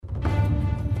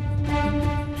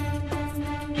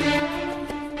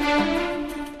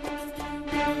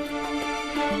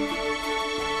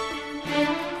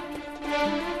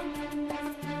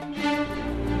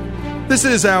This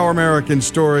is Our American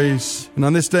Stories, and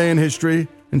on this day in history,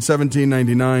 in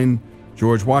 1799,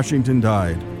 George Washington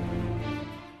died.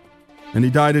 And he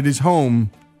died at his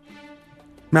home,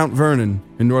 Mount Vernon,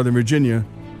 in Northern Virginia,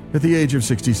 at the age of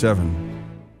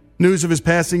 67. News of his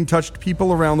passing touched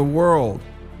people around the world,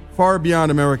 far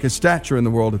beyond America's stature in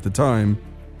the world at the time.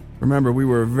 Remember, we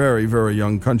were a very, very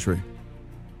young country.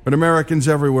 But Americans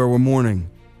everywhere were mourning.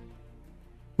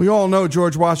 We all know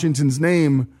George Washington's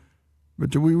name, but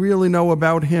do we really know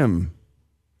about him?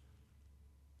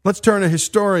 Let's turn to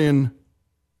historian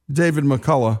David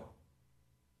McCullough.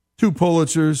 2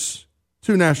 Pulitzers,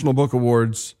 2 National Book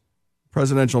Awards,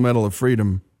 Presidential Medal of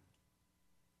Freedom.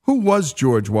 Who was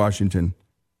George Washington,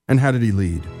 and how did he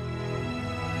lead?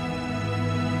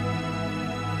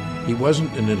 He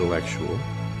wasn't an intellectual.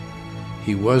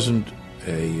 He wasn't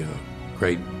a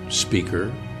great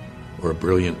speaker or a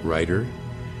brilliant writer.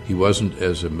 He wasn't,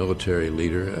 as a military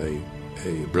leader, a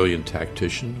brilliant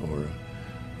tactician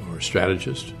or a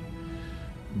strategist.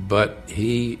 But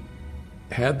he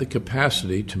had the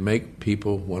capacity to make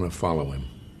people want to follow him.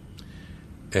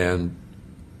 And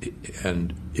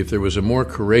if there was a more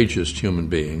courageous human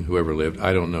being who ever lived,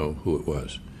 I don't know who it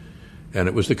was. And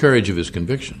it was the courage of his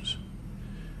convictions.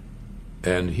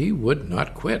 And he would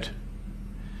not quit.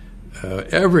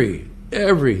 Every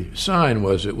sign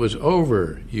was, it was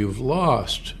over, you've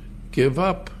lost, give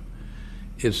up,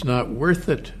 it's not worth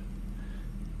it.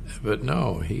 But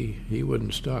no, he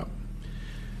wouldn't stop.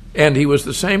 And he was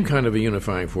the same kind of a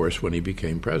unifying force when he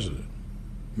became president,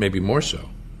 maybe more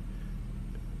so.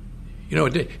 You know,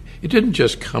 it didn't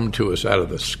just come to us out of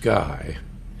the sky.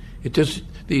 It just,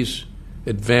 these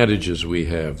advantages we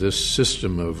have, this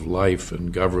system of life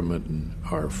and government and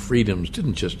our freedoms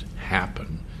didn't just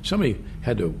happen. Somebody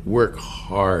had to work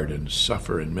hard and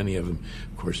suffer, and many of them,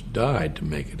 of course, died to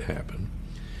make it happen.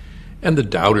 And the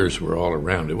doubters were all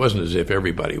around. It wasn't as if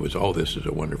everybody was, oh, this is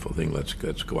a wonderful thing, let's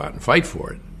go out and fight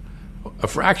for it. A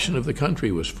fraction of the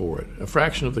country was for it. A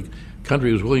fraction of the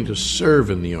country was willing to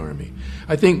serve in the army.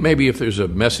 I think maybe if there's a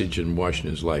message in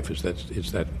Washington's life, it's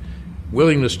that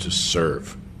willingness to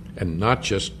serve and not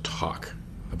just talk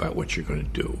about what you're going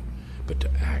to do, but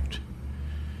to act.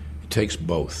 It takes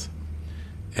both.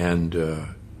 And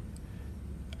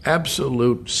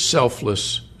absolute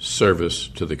selfless service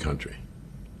to the country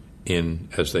in,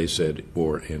 as they said,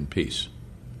 war and peace,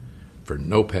 for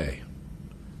no pay,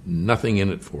 nothing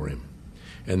in it for him.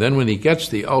 And then when he gets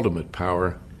the ultimate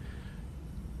power,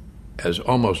 as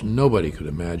almost nobody could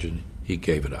imagine, he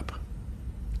gave it up,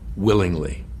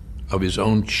 willingly, of his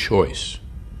own choice.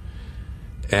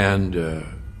 And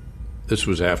this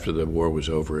was after the war was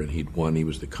over and he'd won. He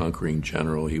was the conquering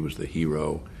general. He was the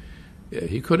hero.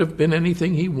 He could have been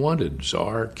anything he wanted,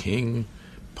 czar, king,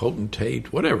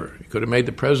 potentate, whatever. He could have made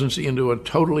the presidency into a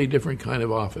totally different kind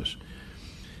of office.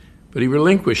 But he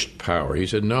relinquished power. He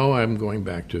said, no, I'm going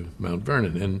back to Mount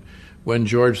Vernon. And when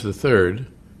George III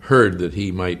heard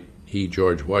that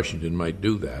George Washington, might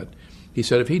do that, he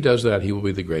said, if he does that, he will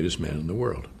be the greatest man in the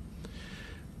world.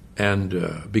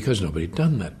 And because nobody had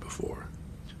done that before.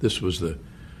 This was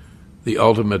the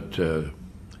ultimate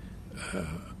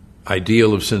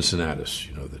ideal of Cincinnatus,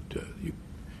 you know, that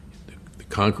the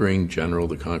conquering general,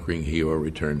 the conquering hero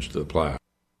returns to the plow.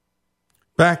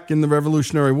 Back in the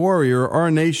Revolutionary War era,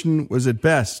 our nation was at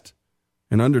best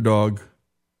an underdog.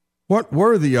 What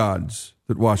were the odds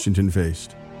that Washington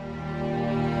faced?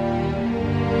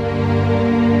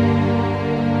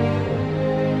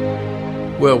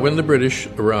 Well, when the British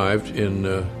arrived in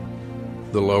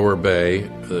the lower bay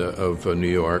of New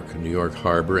York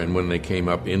Harbor, and when they came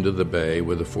up into the bay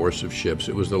with a force of ships,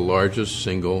 it was the largest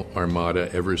single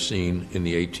armada ever seen in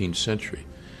the 18th century.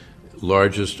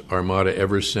 Largest armada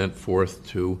ever sent forth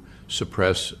to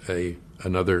suppress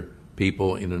another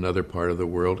people in another part of the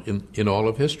world in all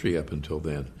of history up until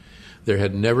then. There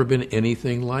had never been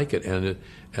anything like it, and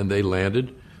they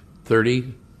landed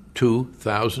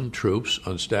 32,000 troops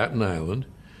on Staten Island,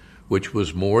 which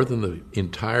was more than the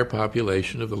entire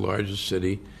population of the largest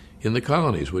city in the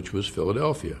colonies, which was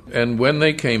Philadelphia. And when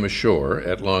they came ashore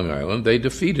at Long Island, they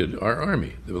defeated our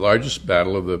army. The largest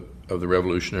battle of the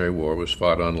Revolutionary War was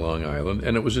fought on Long Island,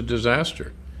 and it was a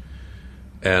disaster.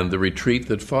 And the retreat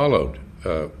that followed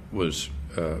was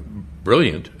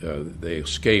brilliant. They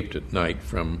escaped at night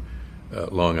from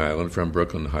Long Island, from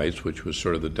Brooklyn Heights, which was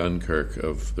sort of the Dunkirk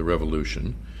of the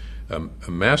Revolution. A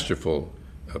masterful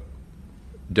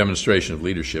demonstration of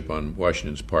leadership on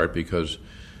Washington's part, because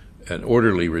an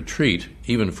orderly retreat,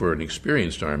 even for an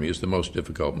experienced army, is the most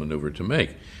difficult maneuver to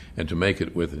make. And to make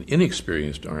it with an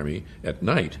inexperienced army at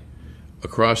night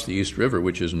across the East River,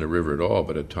 which isn't a river at all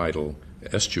but a tidal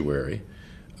estuary,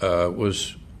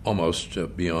 was almost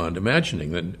beyond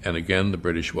imagining. And again, the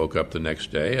British woke up the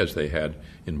next day, as they had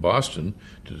in Boston,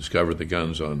 to discover the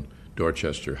guns on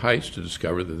Dorchester Heights, to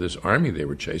discover that this army they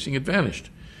were chasing had vanished.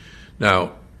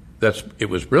 Now, it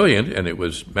was brilliant and it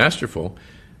was masterful,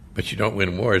 but you don't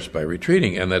win wars by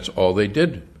retreating, and that's all they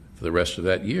did for the rest of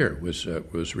that year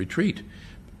was retreat.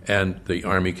 And the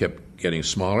army kept getting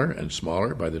smaller and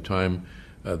smaller. By the time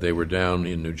they were down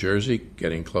in New Jersey,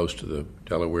 getting close to the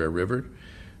Delaware River,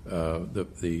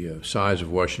 the size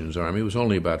of Washington's army was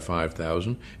only about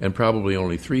 5,000, and probably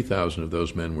only 3,000 of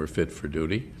those men were fit for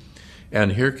duty.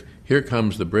 And here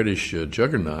comes the British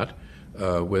juggernaut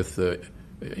with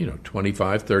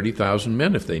 25, 30,000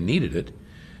 men if they needed it.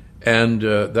 And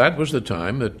that was the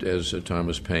time that, as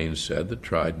Thomas Paine said, that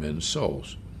tried men's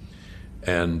souls.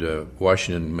 And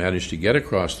Washington managed to get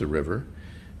across the river,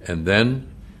 and then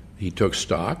he took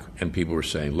stock, and people were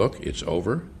saying, look, it's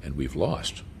over, and we've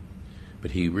lost.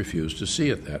 But he refused to see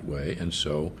it that way, and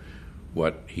so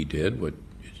what he did, what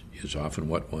is often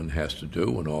what one has to do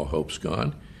when all hope's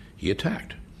gone, he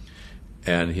attacked.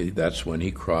 And that's when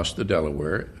he crossed the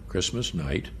Delaware Christmas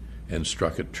night and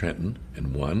struck at Trenton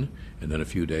and won, and then a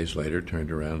few days later turned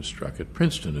around and struck at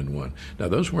Princeton and won. Now,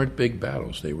 those weren't big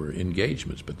battles. They were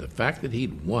engagements, but the fact that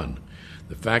he'd won,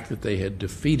 the fact that they had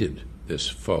defeated this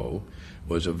foe,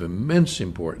 was of immense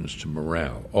importance to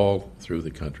morale all through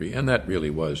the country, and that really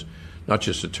was not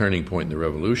just a turning point in the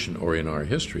Revolution or in our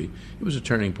history, it was a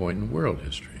turning point in world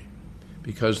history,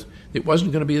 because it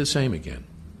wasn't going to be the same again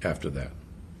after that.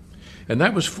 And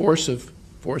that was force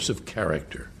of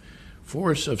character,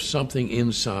 force of something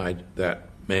inside that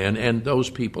man and those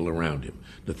people around him,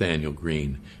 Nathaniel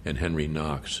Greene and Henry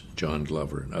Knox, John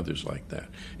Glover, and others like that,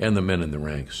 and the men in the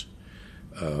ranks,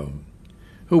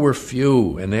 who were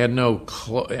few, and they had no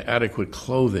adequate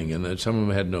clothing, and then some of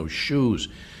them had no shoes,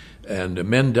 and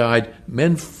men died.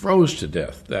 Men froze to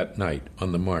death that night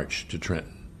on the march to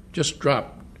Trenton, just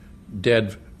dropped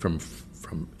dead from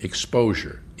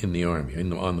exposure in the army,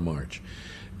 on the march.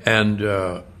 And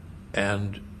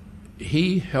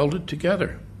he held it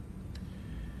together.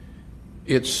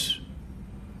 It's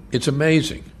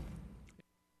amazing.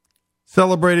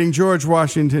 Celebrating George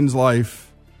Washington's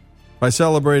life by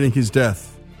celebrating his death.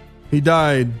 He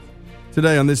died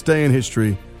today on this day in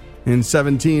history in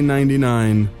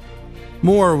 1799.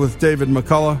 More with David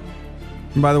McCullough.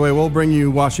 And by the way, we'll bring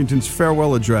you Washington's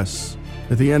farewell address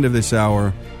at the end of this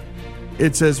hour.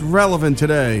 It's as relevant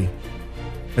today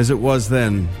as it was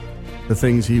then, the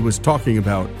things he was talking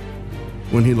about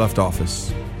when he left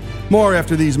office. More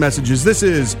after these messages. This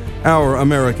is Our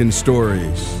American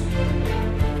Stories.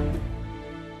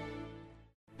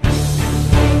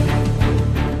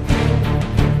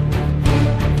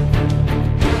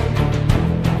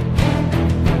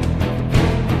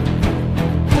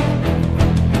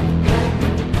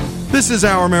 This is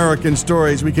Our American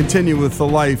Stories. We continue with the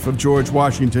life of George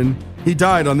Washington. He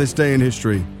died on this day in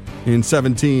history in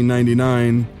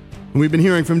 1799. And we've been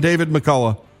hearing from David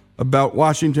McCullough about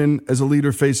Washington as a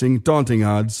leader facing daunting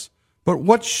odds. But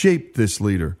what shaped this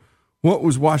leader? What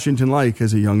was Washington like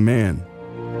as a young man?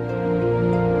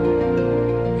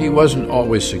 He wasn't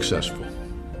always successful.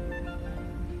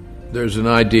 There's an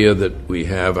idea that we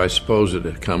have, I suppose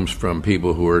it comes from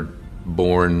people who are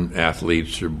born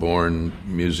athletes or born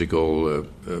musical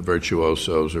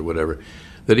virtuosos or whatever,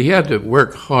 that he had to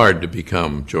work hard to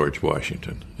become George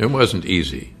Washington. It wasn't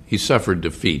easy. He suffered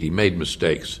defeat. He made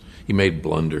mistakes. He made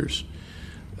blunders.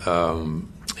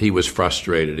 He was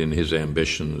frustrated in his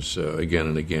ambitions again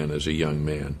and again as a young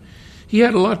man. He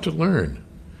had a lot to learn.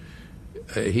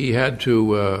 He had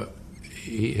to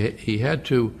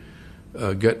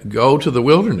go to the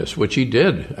wilderness, which he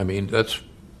did. I mean, that's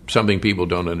something people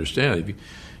don't understand. If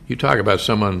you talk about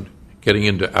someone getting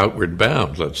into Outward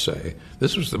Bound, let's say,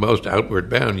 this was the most outward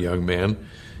bound young man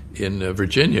in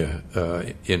Virginia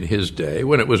in his day,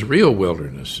 when it was real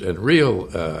wilderness and real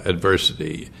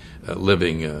adversity,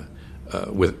 living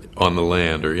on the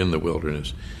land or in the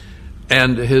wilderness.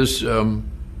 And his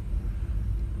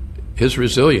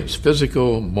resilience,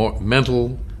 physical,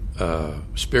 mental,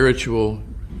 spiritual,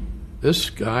 this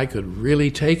guy could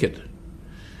really take it.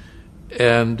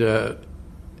 And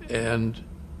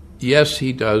yes,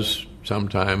 he does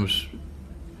sometimes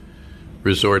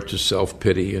resort to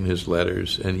self-pity in his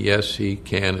letters, and yes, he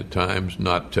can at times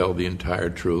not tell the entire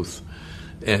truth,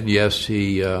 and yes,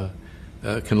 he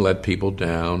can let people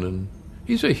down, and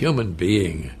he's a human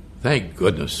being. Thank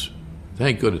goodness.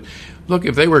 Thank goodness. Look,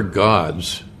 if they were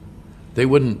gods, they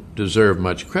wouldn't deserve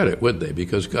much credit, would they?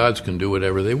 Because gods can do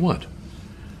whatever they want.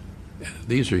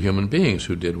 These are human beings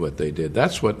who did what they did.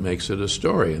 That's what makes it a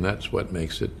story, and that's what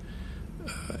makes it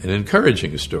an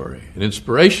encouraging story, an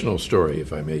inspirational story,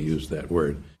 if I may use that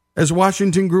word. As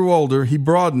Washington grew older, he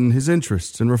broadened his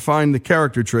interests and refined the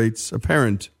character traits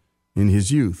apparent in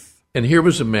his youth. And here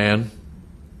was a man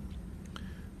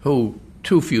who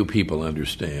too few people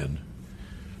understand.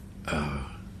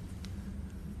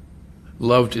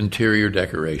 Loved interior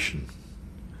decoration,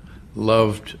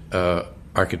 loved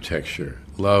architecture,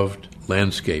 loved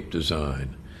landscape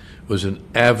design, was an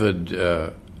avid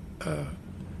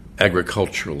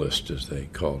agriculturalist, as they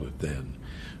called it then,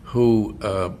 who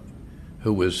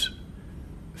was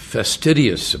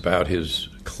fastidious about his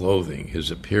clothing,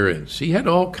 his appearance. He had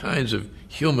all kinds of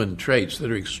human traits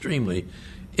that are extremely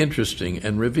interesting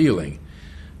and revealing.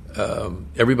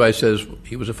 Everybody says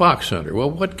he was a fox hunter. Well,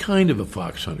 what kind of a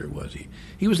fox hunter was he?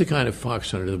 He was the kind of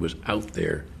fox hunter that was out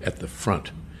there at the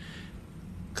front,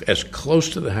 as close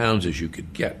to the hounds as you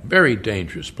could get. Very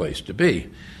dangerous place to be.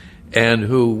 And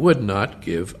who would not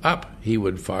give up. He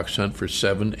would fox hunt for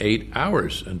 7-8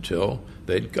 hours until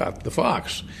they'd got the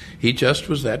fox. He just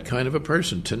was that kind of a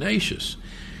person, tenacious.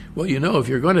 Well, you know, if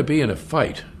you're going to be in a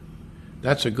fight,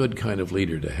 that's a good kind of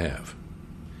leader to have.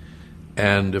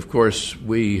 And, of course,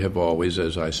 we have always,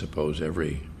 as I suppose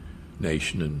every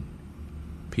nation and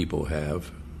people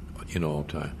have in all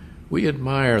time, we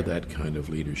admire that kind of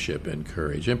leadership and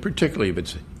courage, and particularly if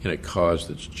it's in a cause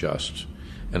that's just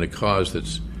and a cause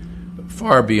that's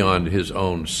far beyond his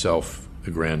own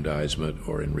self-aggrandizement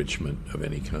or enrichment of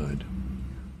any kind.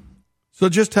 So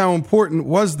just how important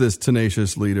was this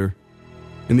tenacious leader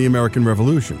in the American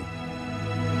Revolution?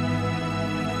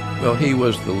 Well, he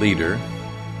was the leader.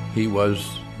 He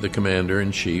was the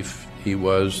commander-in-chief. He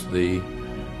was the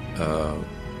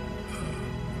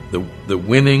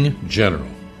winning general.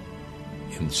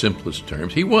 In simplest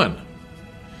terms, he won.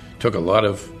 Took a lot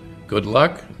of good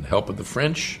luck and help of the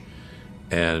French,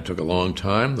 and it took a long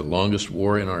time, the longest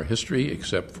war in our history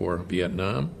except for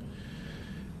Vietnam.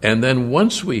 And then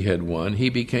once we had won, he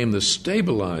became the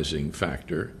stabilizing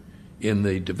factor in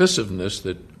the divisiveness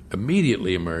that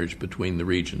immediately emerged between the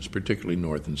regions, particularly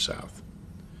North and South.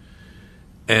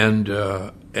 And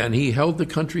he held the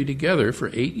country together for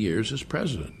 8 years as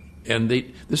president. And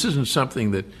this isn't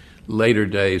something that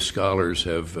later-day scholars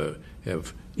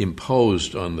have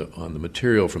imposed on the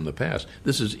material from the past.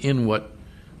 This is in what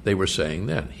they were saying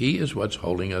then. He is what's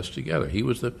holding us together. He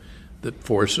was the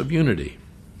force of unity.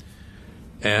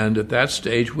 And at that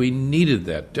stage, we needed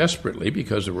that desperately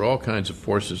because there were all kinds of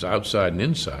forces outside and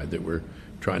inside that were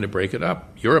trying to break it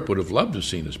up. Europe would have loved to have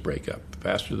seen us break up. The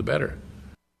faster, the better.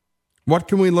 What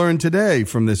can we learn today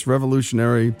from this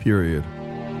revolutionary period?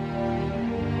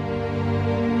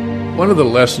 One of the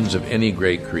lessons of any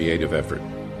great creative effort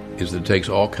is that it takes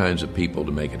all kinds of people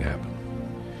to make it happen.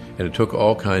 And it took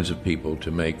all kinds of people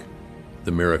to make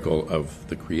the miracle of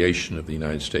the creation of the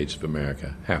United States of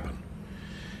America happen.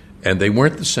 And they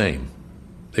weren't the same.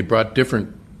 They brought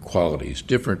different qualities,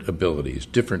 different abilities,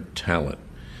 different talent.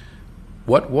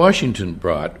 What Washington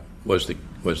brought was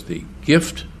the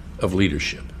gift of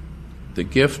leadership, the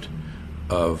gift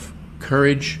of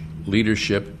courage,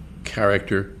 leadership,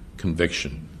 character,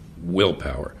 conviction,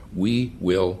 willpower. We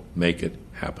will make it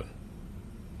happen.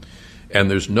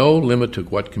 And there's no limit to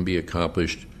what can be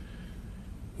accomplished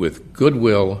with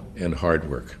goodwill and hard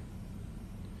work.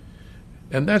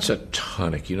 And that's a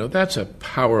tonic, that's a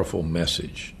powerful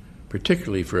message,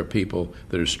 particularly for a people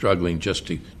that are struggling just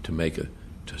to make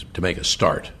a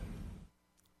start.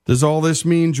 Does all this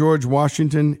mean George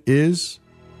Washington is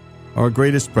our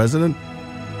greatest president?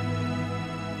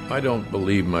 I don't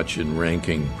believe much in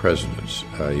ranking presidents.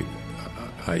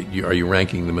 Are you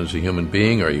ranking them as a human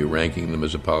being? Are you ranking them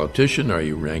as a politician? Are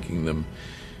you ranking them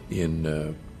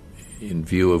in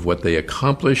view of what they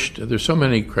accomplished? There's so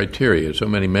many criteria, so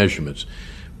many measurements.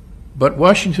 But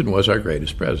Washington was our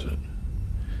greatest president.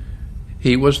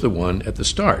 He was the one at the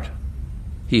start.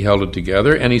 He held it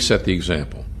together, and he set the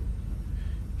example.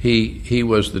 He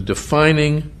was the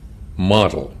defining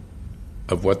model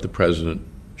of what the president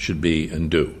should be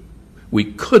and do. We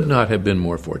could not have been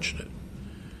more fortunate.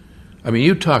 I mean,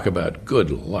 you talk about good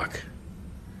luck.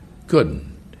 Good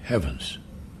heavens.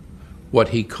 What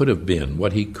he could have been,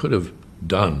 what he could have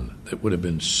done that would have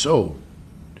been so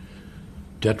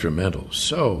detrimental,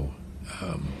 so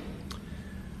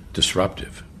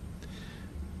disruptive.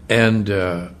 And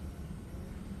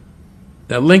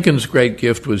now Lincoln's great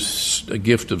gift was a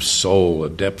gift of soul, a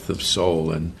depth of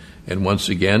soul. And once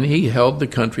again, he held the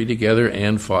country together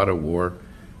and fought a war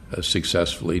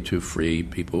successfully to free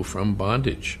people from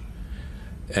bondage.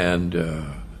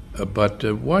 But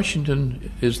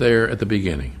Washington is there at the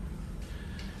beginning.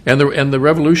 And the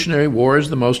Revolutionary War is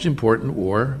the most important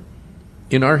war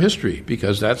in our history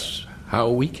because that's how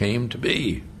we came to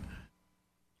be.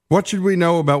 What should we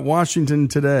know about Washington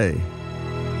today?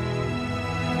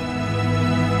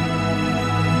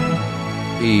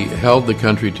 He held the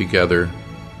country together,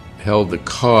 held the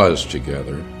cause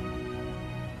together,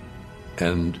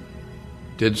 and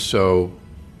did so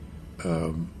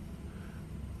in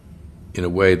a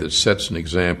way that sets an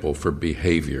example for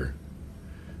behavior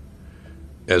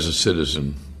as a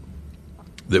citizen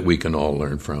that we can all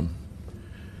learn from,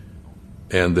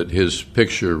 and that his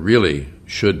picture really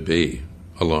should be,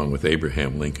 along with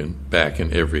Abraham Lincoln, back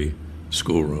in every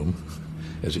schoolroom,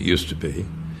 as it used to be.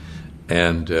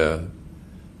 And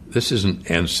this isn't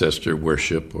ancestor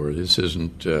worship, or this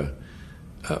isn't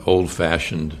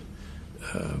old-fashioned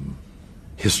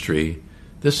history.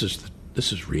 This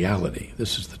is reality.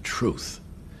 This is the truth.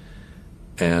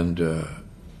 And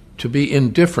to be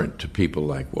indifferent to people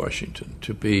like Washington,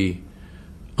 to be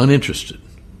uninterested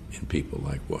in people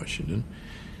like Washington,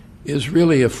 is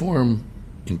really a form,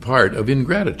 in part, of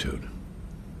ingratitude.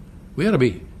 We ought to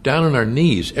be down on our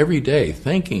knees every day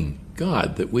thanking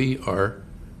God that we are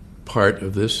part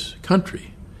of this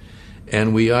country.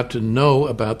 And we ought to know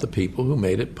about the people who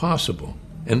made it possible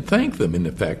and thank them, in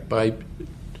effect, by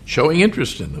showing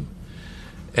interest in them.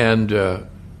 And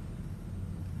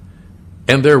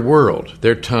their world,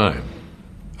 their time.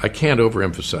 I can't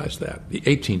overemphasize that. The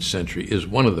 18th century is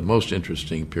one of the most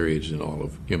interesting periods in all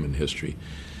of human history.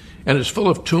 And it's full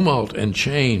of tumult and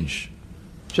change,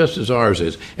 just as ours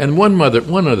is. And one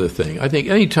other thing. I think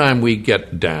any time we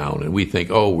get down and we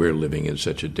think, oh, we're living in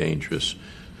such a dangerous,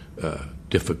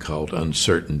 difficult,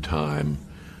 uncertain time,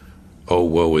 oh,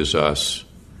 woe is us,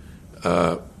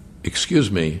 excuse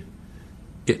me,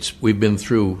 we've been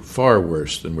through far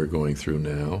worse than we're going through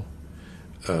now,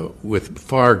 with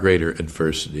far greater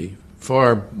adversity,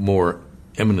 far more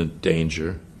imminent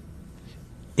danger.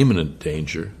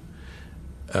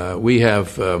 We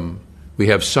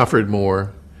have suffered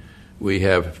more. We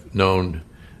have known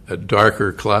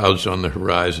darker clouds on the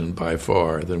horizon by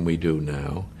far than we do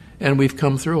now, and we've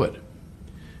come through it,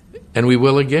 and we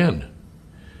will again.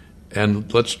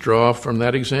 And let's draw from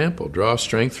that example. Draw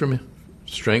strength from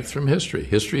history.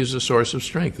 History is a source of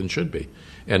strength and should be.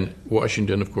 And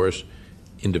Washington, of course,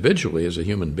 individually as a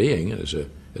human being, as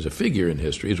a figure in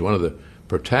history, is one of the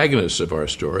protagonists of our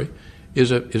story.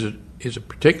 Is a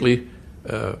particularly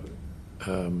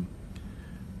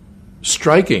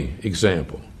striking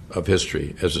example of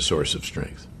history as a source of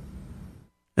strength.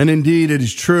 And indeed, it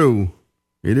is true.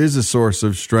 It is a source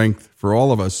of strength for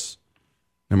all of us,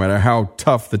 no matter how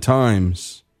tough the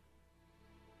times.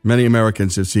 Many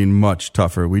Americans have seen much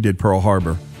tougher. We did Pearl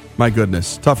Harbor. My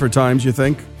goodness. Tougher times, you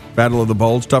think? Battle of the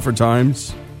Bulge, tougher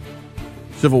times?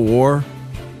 Civil War?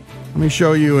 Let me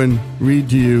show you and read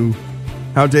to you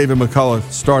how David McCullough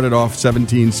started off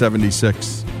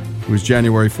 1776. It was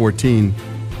January 14,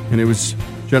 and it was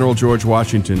General George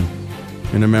Washington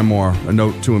in a memoir, a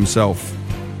note to himself.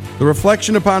 The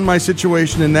reflection upon my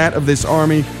situation and that of this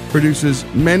army produces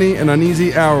many an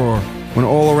uneasy hour when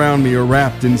all around me are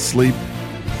wrapped in sleep.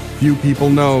 Few people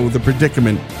know the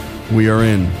predicament we are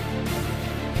in.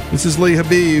 This is Lee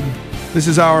Habib. This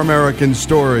is Our American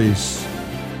Stories.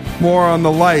 More on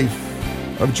the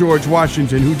life of George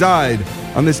Washington, who died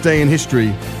on this day in history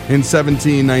in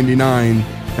 1799.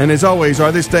 And as always,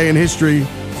 our This Day in History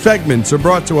segments are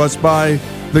brought to us by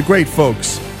the great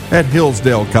folks at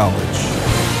Hillsdale College.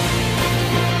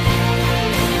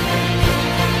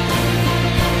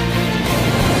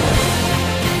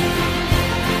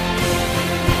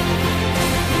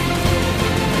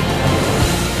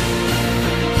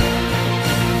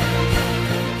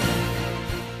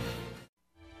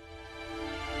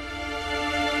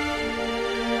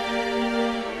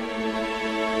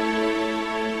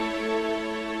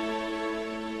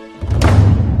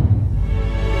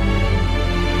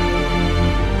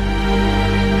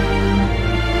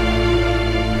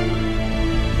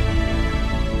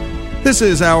 This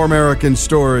is Our American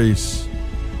Stories.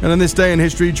 And on this day in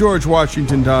history, George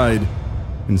Washington died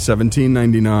in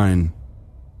 1799.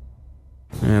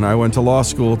 And I went to law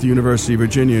school at the University of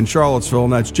Virginia in Charlottesville,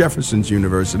 and that's Jefferson's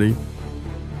University.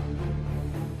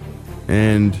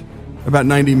 And about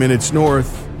 90 minutes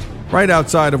north, right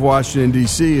outside of Washington,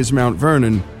 D.C., is Mount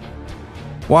Vernon,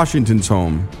 Washington's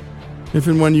home. If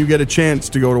and when you get a chance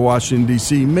to go to Washington,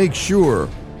 D.C., make sure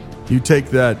you take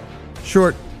that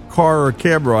short car or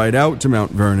cab ride out to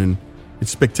Mount Vernon. It's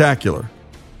spectacular.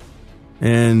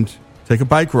 And take a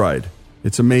bike ride.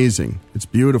 It's amazing. It's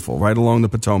beautiful, right along the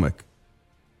Potomac.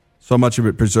 So much of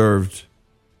it preserved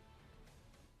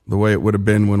the way it would have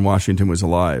been when Washington was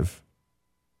alive.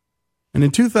 And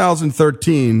in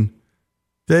 2013,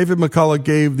 David McCullough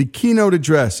gave the keynote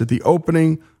address at the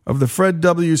opening of the Fred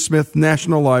W. Smith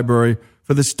National Library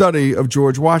for the study of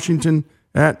George Washington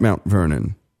at Mount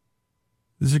Vernon.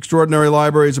 This extraordinary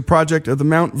library is a project of the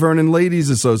Mount Vernon Ladies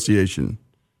Association,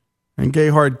 and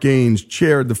Gayhart Gaines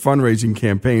chaired the fundraising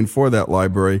campaign for that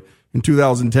library. In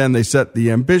 2010, they set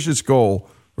the ambitious goal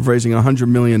of raising $100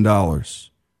 million. And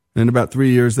in about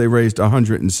 3 years, they raised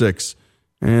 $106,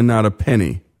 and not a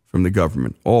penny from the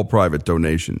government, all private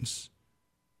donations.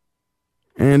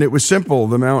 And it was simple.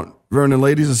 The Mount Vernon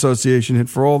Ladies Association had,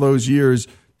 for all those years,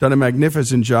 done a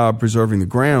magnificent job preserving the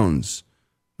grounds.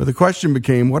 But the question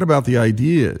became, what about the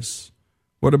ideas?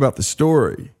 What about the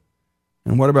story?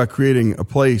 And what about creating a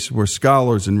place where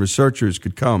scholars and researchers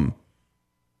could come?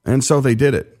 And so they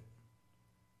did it.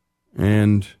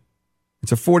 And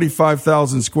it's a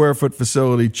 45,000 square foot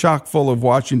facility chock full of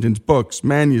Washington's books,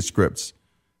 manuscripts,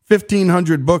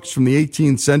 1,500 books from the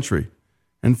 18th century,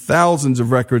 and thousands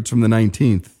of records from the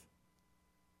 19th.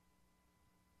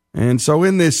 And so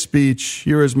in this speech,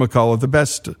 here is McCullough, the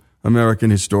best American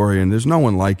historian. There's no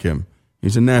one like him.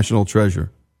 He's a national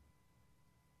treasure.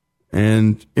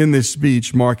 And in this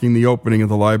speech, marking the opening of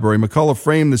the library, McCullough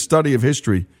framed the study of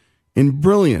history in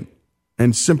brilliant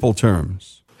and simple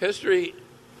terms. History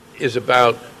is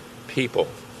about people.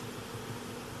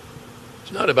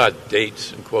 It's not about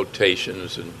dates and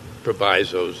quotations and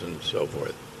provisos and so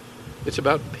forth. It's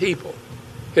about people.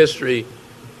 History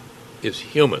is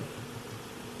human.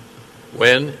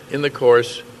 When, in the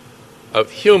course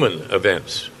of human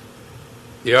events,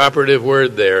 the operative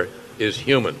word there is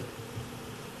human.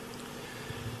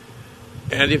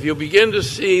 And if you begin to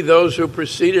see those who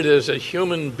preceded us as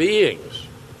human beings,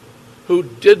 who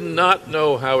did not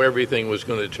know how everything was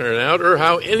going to turn out or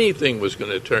how anything was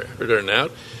going to turn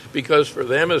out, because for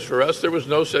them as for us, there was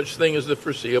no such thing as the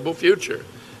foreseeable future.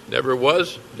 Never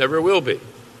was, never will be.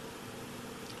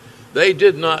 They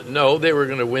did not know they were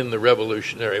going to win the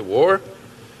Revolutionary War.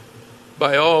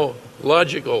 By all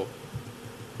logical,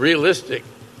 realistic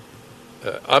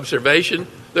observation,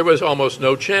 there was almost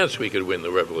no chance we could win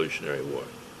the Revolutionary War.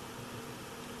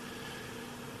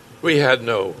 We had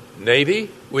no Navy.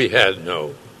 We had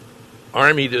no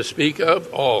Army to speak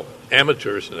of, all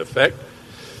amateurs in effect.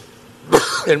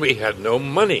 And we had no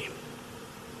money.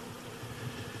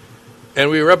 And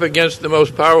we were up against the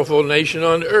most powerful nation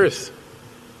on earth,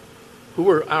 who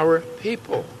were our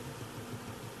people.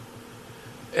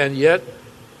 And yet,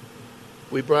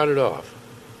 we brought it off.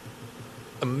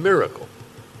 A miracle.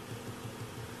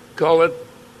 Call it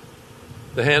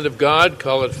the hand of God,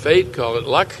 call it fate, call it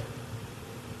luck.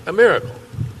 A miracle.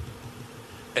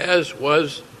 As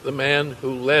was the man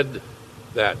who led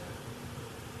that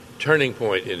turning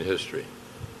point in history.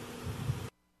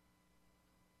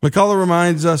 McCullough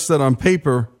reminds us that on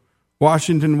paper,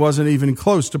 Washington wasn't even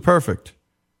close to perfect,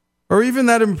 or even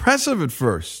that impressive at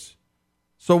first.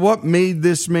 So what made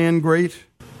this man great?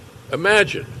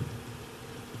 Imagine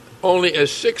only a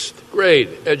 6th grade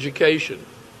education,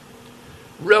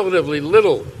 relatively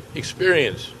little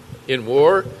experience in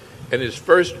war, and his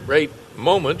first great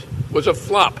moment was a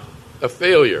flop, a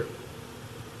failure.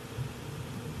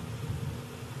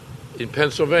 In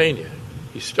Pennsylvania,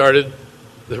 he started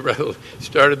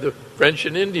the French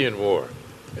and Indian War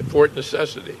at Fort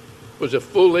Necessity. It was a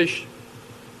foolish,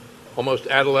 almost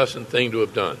adolescent thing to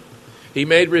have done. He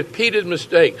made repeated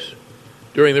mistakes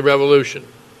during the Revolution,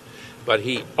 but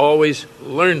he always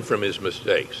learned from his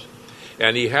mistakes.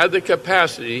 And he had the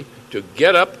capacity to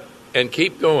get up and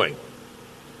keep going.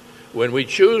 When we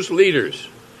choose leaders,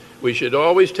 we should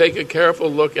always take a careful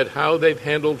look at how they've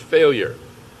handled failure,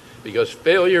 because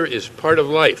failure is part of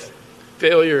life.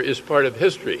 Failure is part of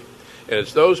history. And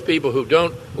it's those people who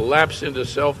don't lapse into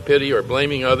self-pity or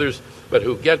blaming others, but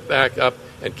who get back up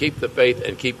and keep the faith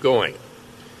and keep going.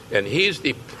 And he's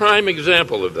the prime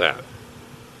example of that.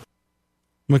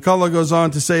 McCullough goes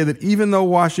on to say that even though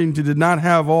Washington did not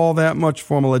have all that much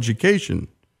formal education,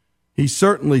 he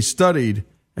certainly studied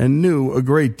and knew a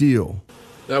great deal.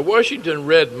 Now, Washington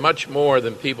read much more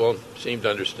than people seem to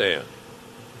understand.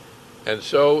 And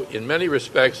so, in many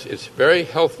respects, it's very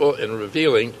helpful and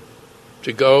revealing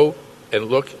to go and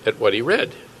look at what he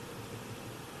read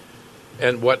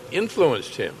and what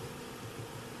influenced him.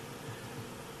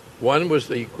 One was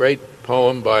the great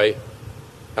poem by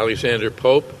Alexander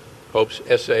Pope, Pope's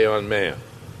Essay on Man.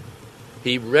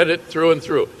 He read it through and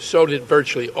through. So did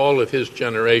virtually all of his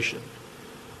generation.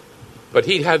 But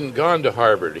he hadn't gone to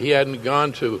Harvard. He hadn't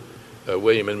gone to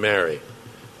William and Mary.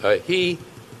 He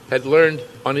had learned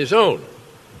on his own.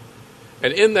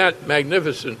 And in that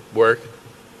magnificent work,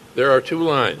 there are 2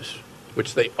 lines,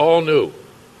 which they all knew.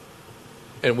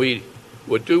 And we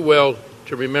would do well to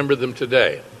to remember them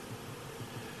today.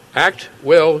 Act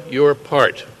well your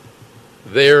part.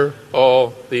 There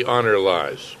all the honor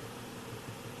lies.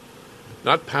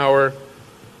 Not power,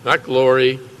 not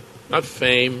glory, not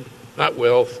fame, not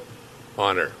wealth,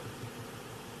 honor.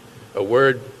 A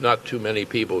word not too many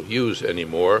people use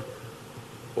anymore,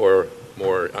 or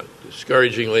more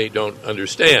discouragingly, don't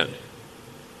understand.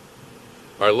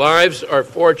 Our lives, our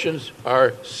fortunes,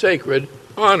 our sacred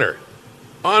honor,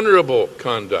 honorable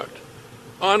conduct,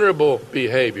 honorable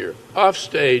behavior, off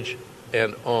stage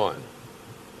and on.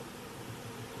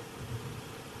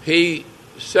 He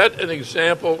set an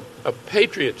example of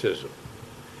patriotism,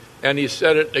 and he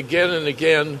set it again and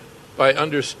again by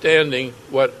understanding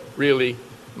what really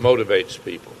motivates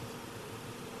people.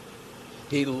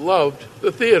 He loved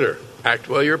the theater. Act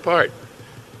well your part.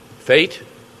 Fate,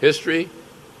 history,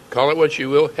 call it what you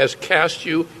will, has cast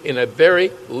you in a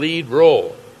very lead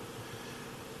role.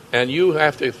 And you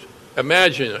have to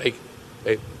imagine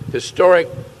a historic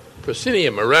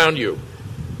proscenium around you.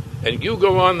 And you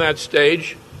go on that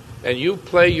stage and you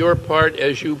play your part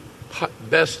as you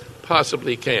best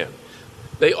possibly can.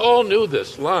 They all knew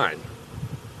this line.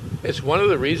 It's one of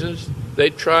the reasons they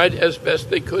tried as best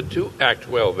they could to act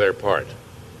well their part.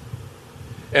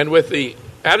 And with the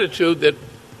attitude that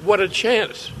what a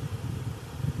chance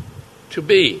to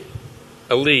be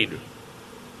a lead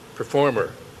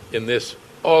performer in this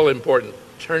all-important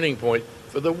turning point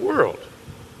for the world.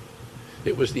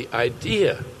 It was the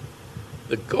idea,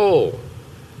 the goal,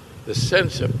 the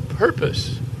sense of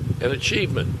purpose and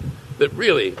achievement that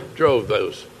really drove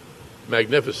those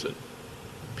magnificent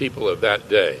people of that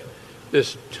day.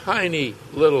 This tiny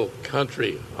little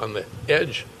country on the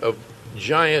edge of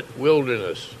giant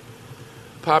wilderness,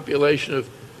 population of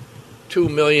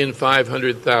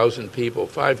 2,500,000 people,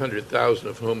 500,000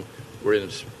 of whom were in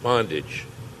bondage,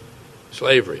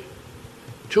 slavery.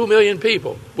 2 million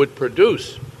people would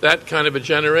produce that kind of a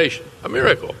generation. A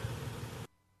miracle.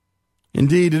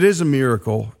 Indeed, it is a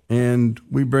miracle, and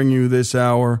we bring you this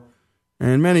hour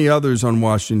and many others on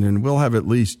Washington. We'll have at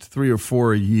least 3 or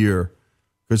 4 a year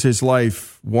because his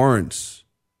life warrants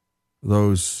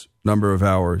those number of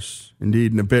hours.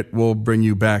 Indeed, in a bit, we'll bring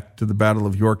you back to the Battle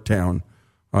of Yorktown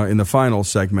in the final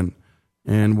segment,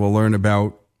 and we'll learn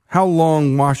about how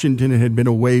long Washington had been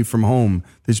away from home,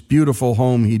 this beautiful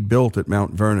home he'd built at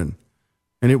Mount Vernon.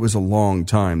 And it was a long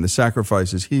time, the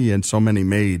sacrifices he and so many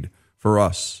made for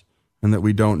us, and that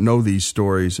we don't know these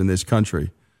stories in this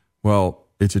country. Well,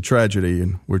 it's a tragedy,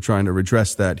 and we're trying to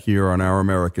redress that here on Our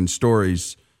American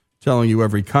Stories, telling you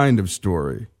every kind of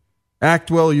story. Act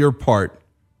well your part.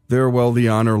 There well the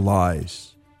honor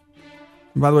lies.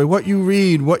 And by the way, what you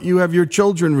read, what you have your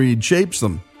children read, shapes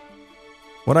them.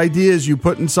 What ideas you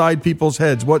put inside people's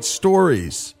heads, what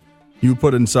stories you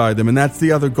put inside them. And that's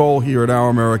the other goal here at Our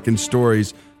American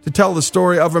Stories, to tell the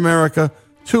story of America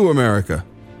to America,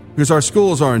 because our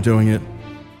schools aren't doing it.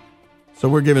 So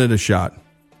we're giving it a shot.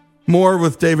 More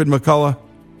with David McCullough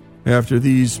after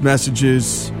these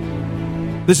messages.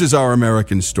 This is Our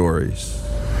American Stories.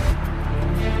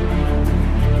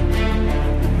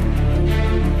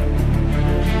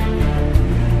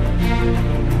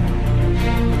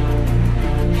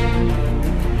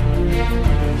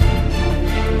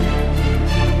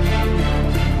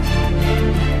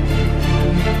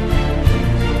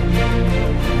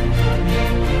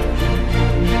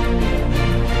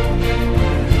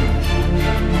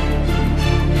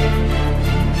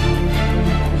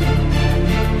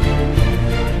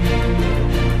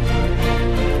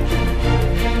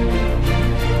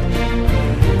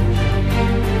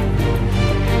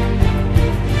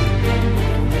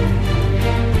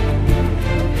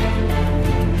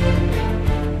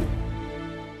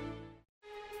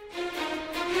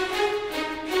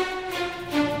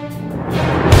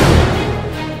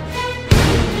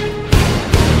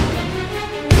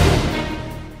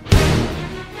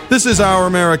 This is Our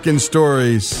American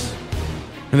Stories,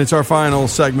 and it's our final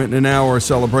segment in our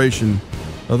celebration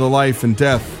of the life and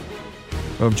death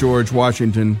of George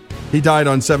Washington. He died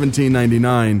on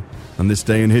 1799 on this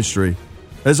day in history.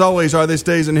 As always, our This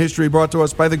Days in History brought to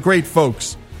us by the great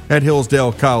folks at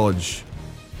Hillsdale College,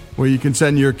 where you can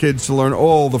send your kids to learn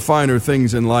all the finer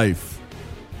things in life.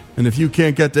 And if you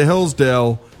can't get to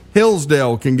Hillsdale,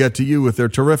 Hillsdale can get to you with their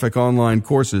terrific online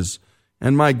courses.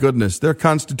 And my goodness, their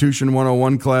Constitution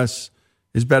 101 class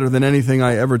is better than anything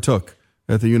I ever took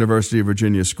at the University of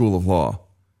Virginia School of Law.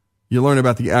 You learn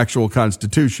about the actual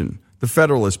Constitution, the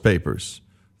Federalist Papers,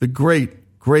 the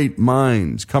great, great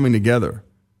minds coming together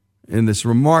in this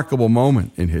remarkable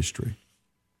moment in history.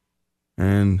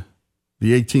 And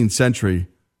the 18th century,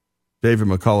 David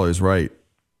McCullough is right.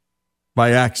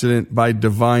 by accident, by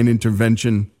divine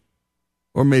intervention,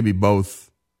 or maybe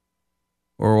both,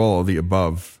 or all of the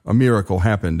above. A miracle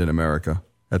happened in America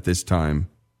at this time.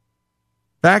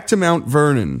 Back to Mount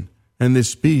Vernon and this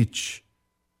speech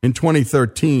in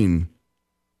 2013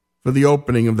 for the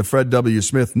opening of the Fred W.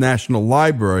 Smith National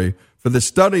Library for the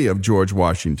study of George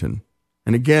Washington.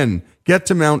 And again, get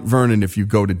to Mount Vernon if you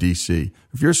go to D.C.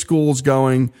 If your school's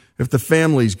going, if the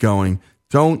family's going,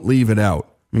 don't leave it out.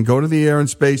 I mean, go to the Air and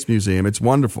Space Museum. It's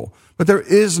wonderful. But there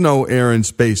is no Air and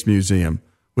Space Museum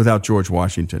without George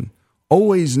Washington.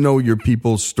 Always know your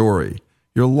people's story.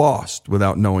 You're lost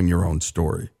without knowing your own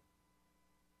story.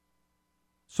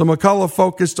 So McCullough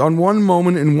focused on one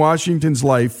moment in Washington's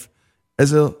life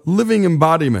as a living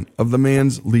embodiment of the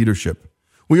man's leadership.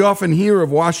 We often hear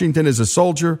of Washington as a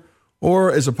soldier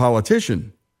or as a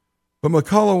politician, but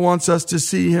McCullough wants us to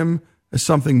see him as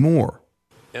something more.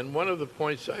 And one of the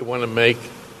points I want to make,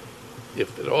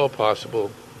 if at all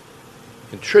possible,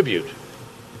 in tribute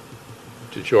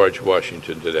to George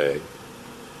Washington today,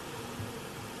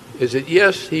 is that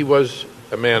yes, he was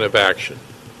a man of action,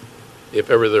 if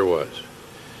ever there was.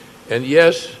 And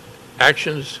yes,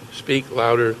 actions speak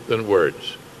louder than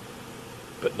words,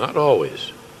 but not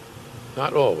always.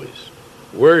 Not always.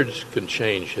 Words can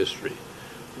change history.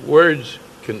 Words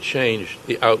can change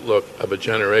the outlook of a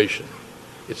generation.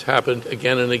 It's happened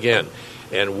again and again.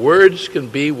 And words can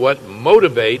be what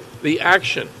motivate the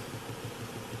action.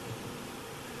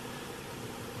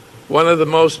 One of the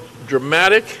most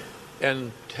dramatic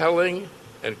and telling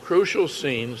and crucial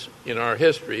scenes in our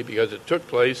history, because it took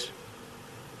place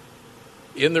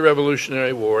in the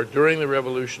Revolutionary War, during the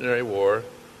Revolutionary War,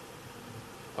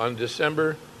 on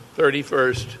December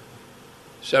 31st,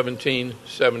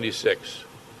 1776,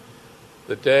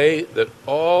 the day that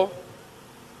all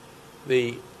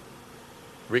the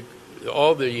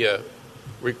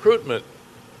recruitment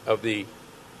of the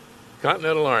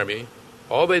Continental Army,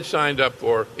 all they'd signed up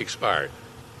for, expired.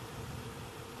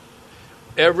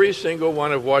 Every single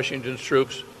one of Washington's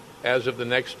troops, as of the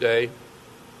next day,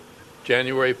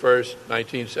 January 1st,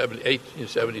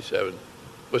 1877,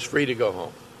 was free to go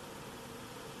home.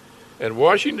 And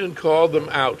Washington called them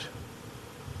out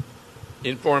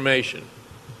in formation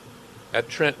at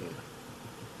Trenton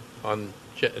on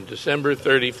December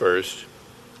 31st,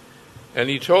 and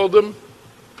he told them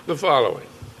the following.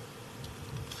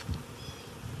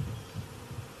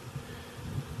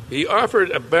 He offered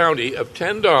a bounty of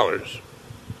 $10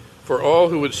 for all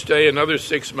who would stay another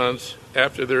 6 months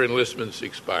after their enlistments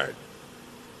expired.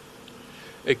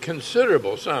 A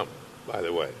considerable sum, by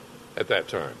the way, at that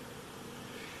time.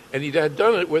 And he had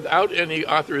done it without any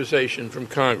authorization from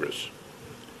Congress.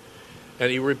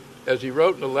 And as he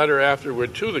wrote in a letter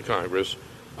afterward to the Congress,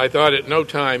 I thought it no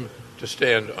time to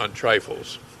stand on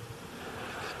trifles.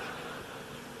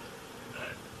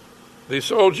 The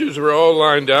soldiers were all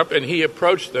lined up, and he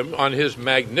approached them on his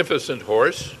magnificent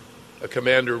horse. A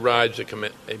commander rides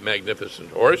a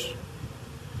magnificent horse.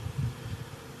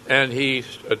 And he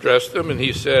addressed them, and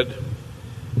he said,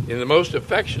 in the most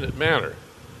affectionate manner,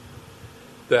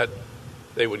 that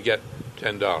they would get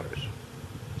 $10.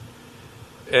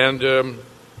 And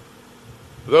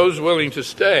those willing to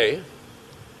stay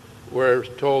were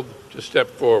told to step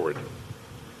forward.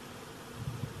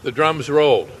 The drums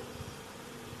rolled.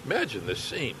 Imagine this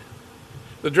scene.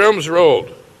 The drums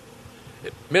rolled.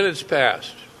 Minutes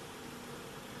passed,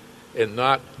 and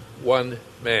not one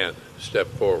man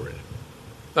stepped forward.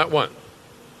 Not one.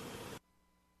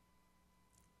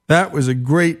 That was a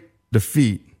great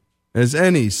defeat, as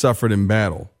any suffered in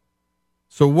battle.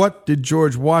 So what did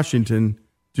George Washington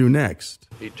do next?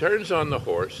 He turns on the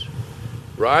horse,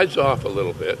 rides off a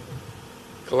little bit,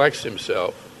 collects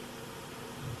himself,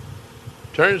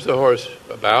 turns the horse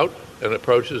about, and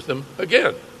approaches them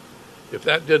again. If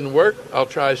that didn't work, I'll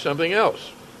try something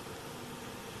else.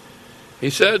 He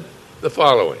said the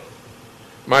following: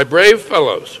 My brave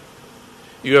fellows,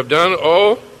 you have done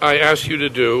all I asked you to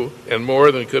do, and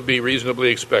more than could be reasonably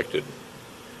expected.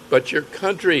 But your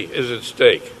country is at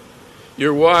stake,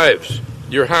 your wives,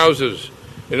 your houses,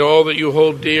 and all that you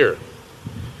hold dear.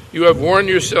 You have worn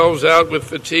yourselves out with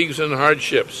fatigues and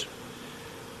hardships,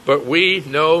 but we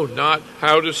know not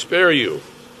how to spare you.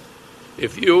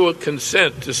 If you will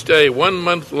consent to stay 1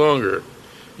 month longer,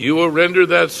 you will render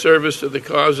that service to the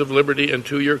cause of liberty and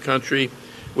to your country,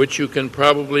 which you can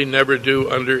probably never do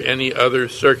under any other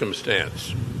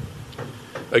circumstance.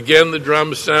 Again the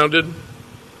drums sounded.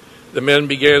 The men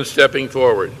began stepping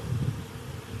forward.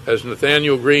 As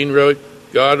Nathaniel Greene wrote,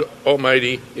 God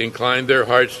Almighty inclined their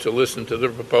hearts to listen to the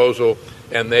proposal,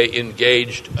 and they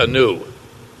engaged anew.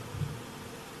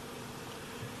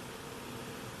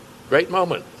 Great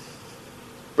moment.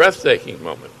 breathtaking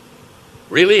moment.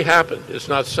 Really happened. It's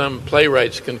not some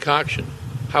playwright's concoction.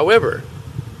 However,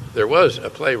 there was a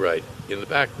playwright in the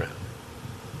background,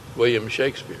 William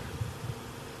Shakespeare,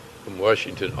 whom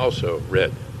Washington also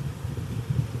read.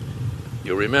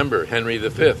 You'll remember Henry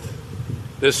V.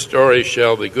 This story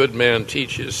shall the good man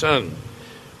teach his son.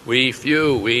 We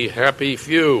few, we happy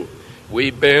few,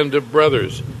 we band of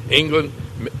brothers, England,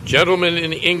 gentlemen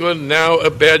in England now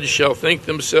abed shall think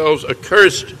themselves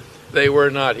accursed they were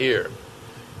not here.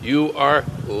 You are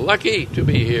lucky to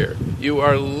be here. You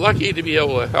are lucky to be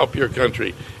able to help your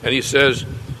country. And he says,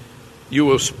 you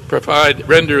will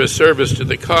render a service to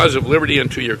the cause of liberty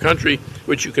and to your country,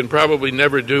 which you can probably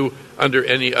never do under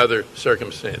any other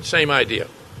circumstance. Same idea.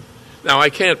 Now, I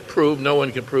can't prove, no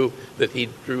one can prove that he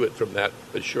drew it from that,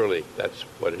 but surely that's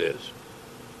what it is.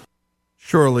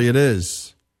 Surely it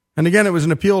is. And again, it was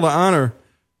an appeal to honor,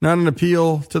 not an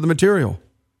appeal to the material.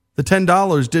 The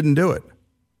 $10 didn't do it.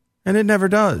 And it never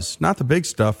does. Not the big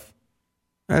stuff.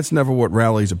 That's never what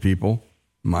rallies a people.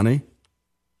 Money.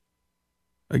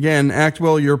 Again, act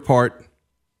well your part.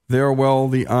 There well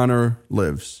the honor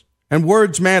lives. And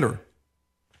words matter.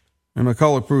 And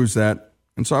McCullough proves that.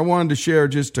 And so I wanted to share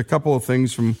just a couple of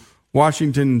things from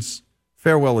Washington's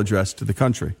farewell address to the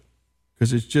country,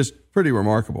 because it's just pretty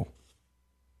remarkable.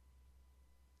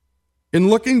 In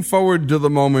looking forward to the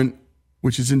moment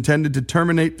which is intended to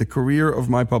terminate the career of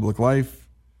my public life,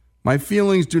 my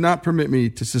feelings do not permit me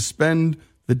to suspend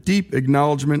the deep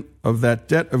acknowledgement of that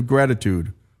debt of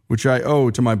gratitude which I owe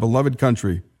to my beloved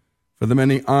country for the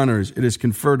many honors it has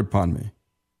conferred upon me.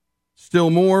 Still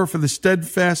more for the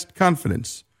steadfast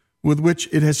confidence with which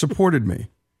it has supported me,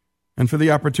 and for the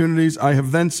opportunities I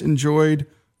have thence enjoyed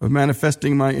of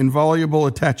manifesting my inviolable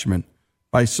attachment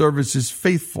by services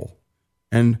faithful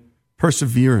and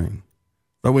persevering,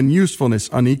 though in usefulness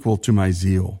unequal to my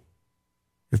zeal.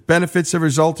 If benefits have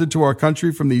resulted to our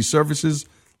country from these services,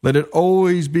 let it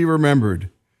always be remembered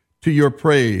to your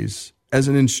praise as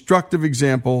an instructive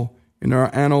example in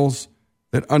our annals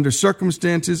that under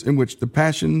circumstances in which the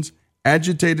passions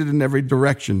agitated in every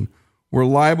direction were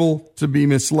liable to be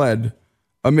misled,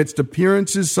 amidst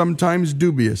appearances sometimes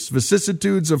dubious,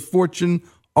 vicissitudes of fortune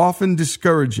often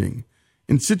discouraging,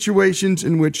 in situations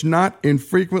in which not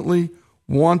infrequently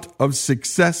want of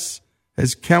success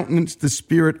has countenanced the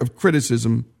spirit of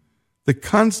criticism, the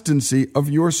constancy of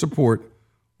your support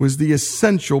was the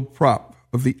essential prop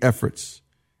of the efforts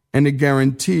and a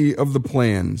guarantee of the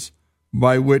plans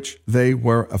by which they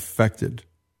were effected.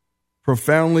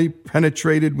 Profoundly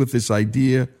penetrated with this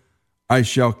idea, I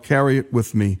shall carry it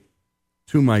with me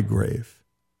to my grave.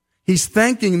 He's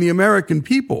thanking the American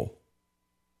people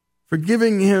for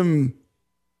giving him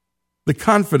the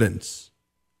confidence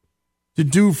to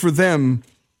do for them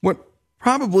what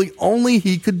probably only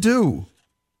he could do.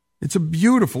 It's a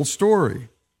beautiful story.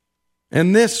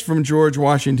 And this from George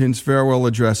Washington's farewell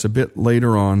address a bit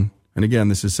later on, and again,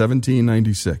 this is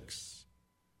 1796.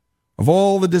 Of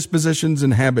all the dispositions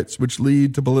and habits which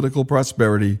lead to political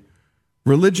prosperity,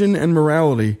 religion and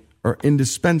morality are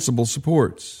indispensable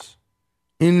supports.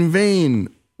 In vain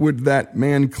would that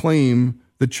man claim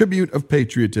the tribute of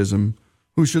patriotism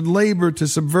who should labor to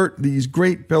subvert these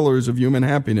great pillars of human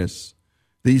happiness,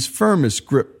 these firmest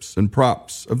grips and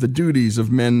props of the duties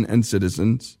of men and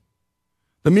citizens.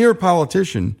 The mere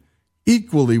politician,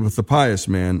 equally with the pious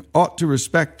man, ought to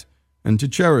respect and to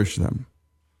cherish them.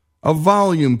 A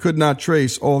volume could not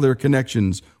trace all their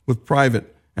connections with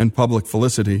private and public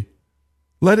felicity.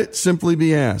 Let it simply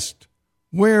be asked,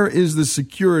 where is the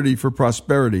security for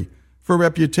prosperity, for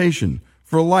reputation,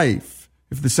 for life,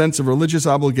 if the sense of religious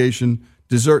obligation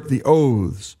desert the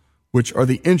oaths, which are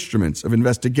the instruments of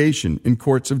investigation in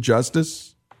courts of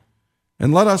justice?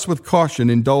 And let us with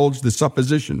caution indulge the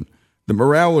supposition that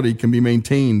morality can be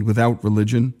maintained without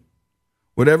religion.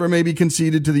 Whatever may be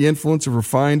conceded to the influence of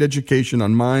refined education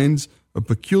on minds of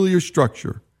peculiar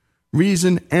structure,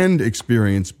 reason and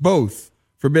experience both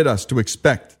forbid us to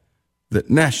expect that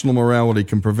national morality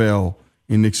can prevail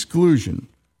in exclusion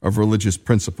of religious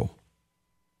principle.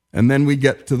 And then we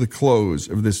get to the close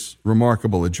of this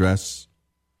remarkable address.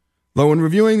 Though in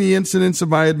reviewing the incidents of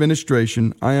my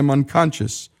administration, I am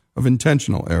unconscious of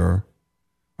intentional error,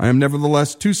 I am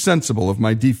nevertheless too sensible of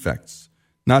my defects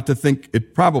not to think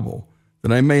it probable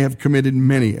that I may have committed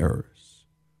many errors.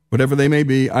 Whatever they may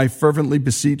be, I fervently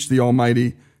beseech the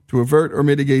Almighty to avert or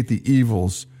mitigate the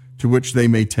evils to which they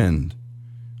may tend.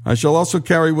 I shall also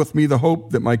carry with me the hope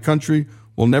that my country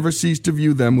will never cease to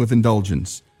view them with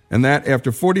indulgence, and that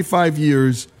after 45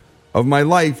 years of my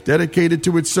life dedicated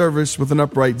to its service with an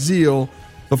upright zeal,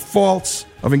 the faults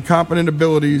of incompetent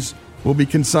abilities will be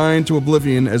consigned to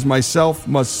oblivion, as myself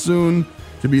must soon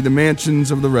to be the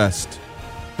mansions of the rest,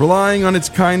 relying on its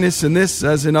kindness in this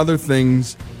as in other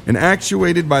things, and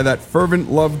actuated by that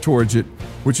fervent love towards it,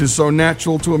 which is so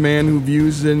natural to a man who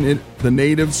views in it the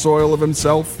native soil of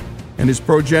himself and his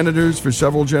progenitors for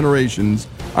several generations,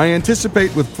 I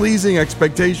anticipate with pleasing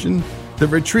expectation the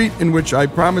retreat in which I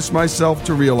promise myself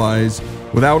to realize,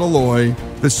 without alloy,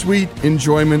 the sweet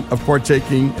enjoyment of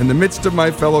partaking in the midst of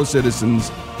my fellow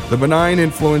citizens, the benign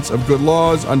influence of good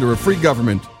laws under a free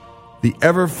government, the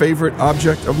ever-favorite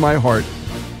object of my heart,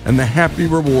 and the happy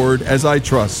reward, as I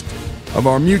trust, of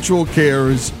our mutual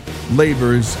cares,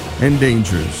 labors, and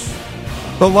dangers.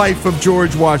 The life of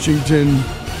George Washington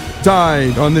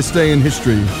died on this day in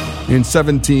history in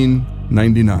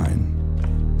 1799.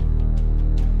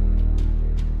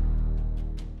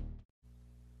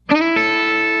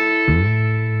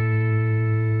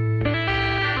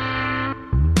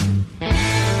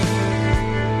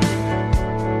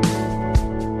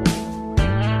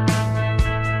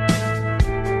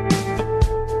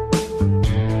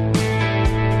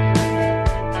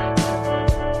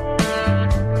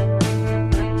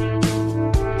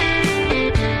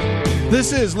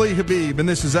 This is Lee Habib, and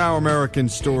this is Our American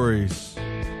Stories.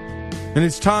 And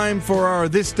it's time for our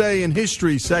This Day in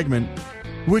History segment,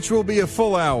 which will be a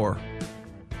full hour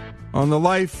on the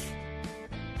life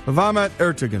of Ahmet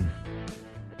Ertegun.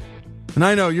 And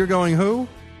I know you're going, who?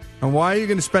 And why are you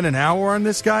going to spend an hour on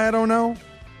this guy? I don't know.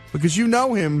 Because you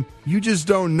know him, you just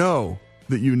don't know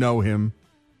that you know him.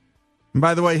 And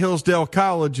by the way, Hillsdale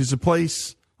College is a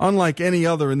place unlike any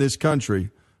other in this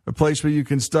country, a place where you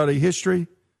can study history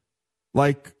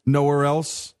like nowhere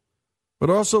else, but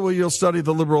also where you'll study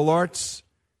the liberal arts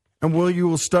and where you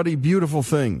will study beautiful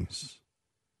things.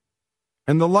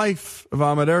 And the life of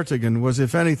Ahmet Ertegun was,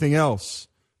 if anything else,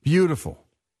 beautiful.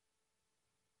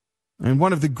 And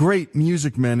one of the great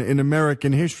music men in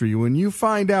American history. When you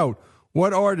find out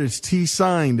what artists he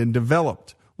signed and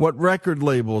developed, what record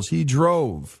labels he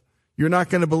drove, you're not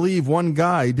going to believe one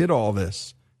guy did all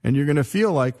this. And you're going to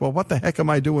feel like, well, what the heck am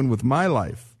I doing with my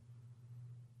life?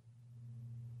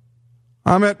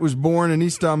 Ahmet was born in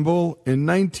Istanbul in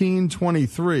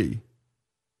 1923.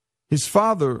 His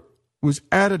father was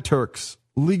Ataturk's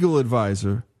legal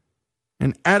advisor,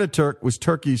 and Ataturk was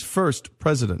Turkey's first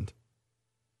president.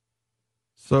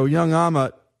 So young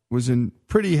Ahmet was in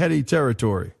pretty heady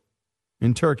territory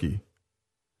in Turkey.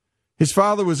 His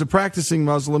father was a practicing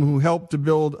Muslim who helped to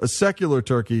build a secular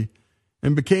Turkey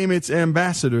and became its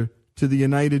ambassador to the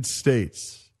United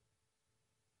States.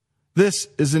 This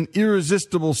is an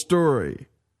irresistible story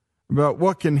about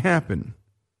what can happen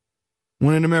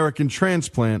when an American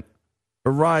transplant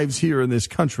arrives here in this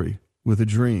country with a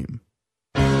dream.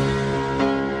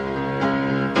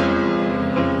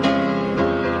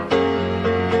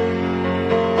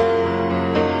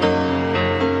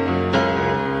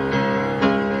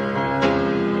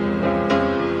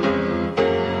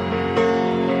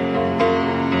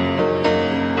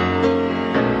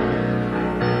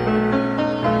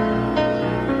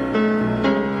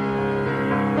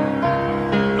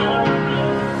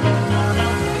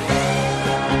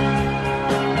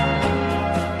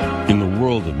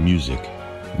 Music.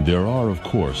 There are, of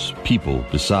course, people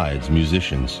besides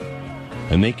musicians,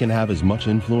 and they can have as much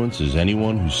influence as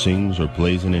anyone who sings or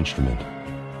plays an instrument.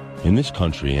 In this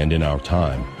country and in our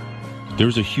time,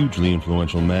 there's a hugely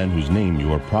influential man whose name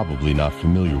you are probably not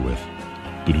familiar with,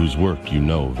 but whose work you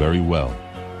know very well.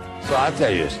 So I'll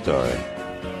tell you a story.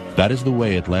 That is the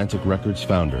way Atlantic Records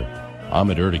founder,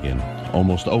 Ahmet Ertegun,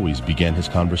 almost always began his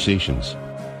conversations.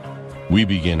 We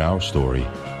begin our story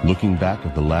looking back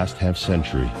at the last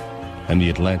half-century and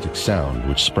the Atlantic sound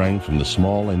which sprang from the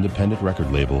small independent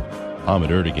record label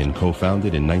Ahmet Ertegun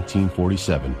co-founded in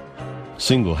 1947,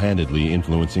 single-handedly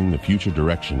influencing the future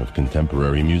direction of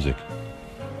contemporary music.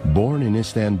 Born in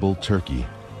Istanbul, Turkey,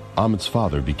 Ahmet's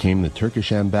father became the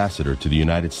Turkish ambassador to the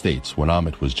United States when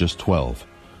Ahmet was just 12.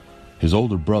 His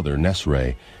older brother,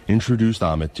 Nesre, introduced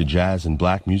Ahmet to jazz and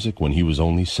black music when he was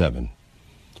only 7.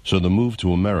 So the move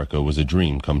to America was a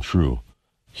dream come true.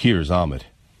 Here's Ahmet.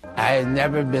 I had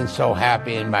never been so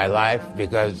happy in my life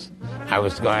because I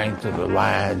was going to the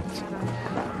land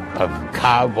of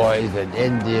cowboys and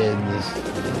Indians,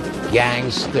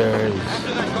 gangsters,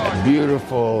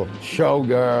 beautiful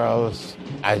showgirls.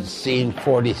 I'd seen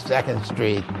 42nd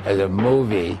Street as a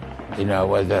movie,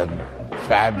 was a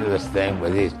fabulous thing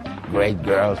with these great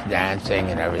girls dancing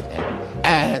and everything.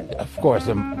 And, of course,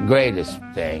 the greatest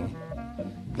thing,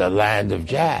 the land of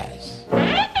jazz.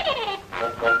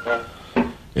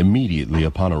 Immediately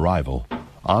upon arrival,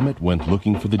 Ahmet went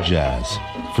looking for the jazz,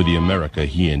 for the America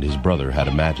he and his brother had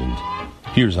imagined.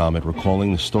 Here's Ahmet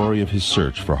recalling the story of his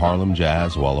search for Harlem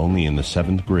jazz while only in the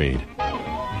 7th grade.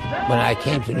 When I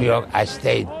came to New York, I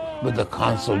stayed with the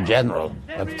Consul General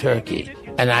of Turkey.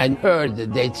 And I heard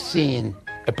that they'd seen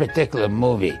a particular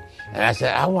movie. And I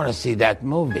said, I want to see that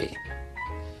movie.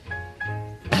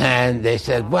 And they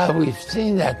said, well, we've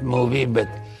seen that movie, but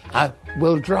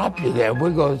we'll drop you there.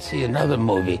 We'll go see another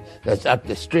movie that's up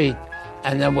the street,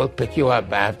 and then we'll pick you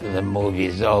up after the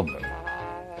movie's over.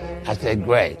 I said,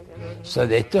 great. So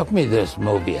they took me to this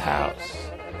movie house.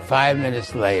 5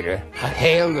 minutes later, I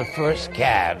hailed the first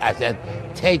cab. I said,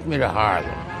 take me to Harlem.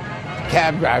 The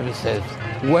cab driver says,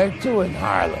 where to in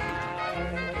Harlem?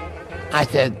 I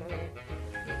said,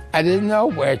 I didn't know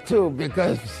where to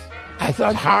because I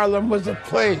thought Harlem was a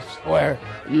place where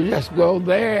you just go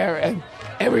there and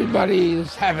everybody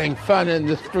is having fun in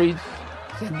the streets.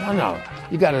 I said, no,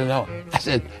 you got to know. I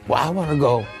said, well, I want to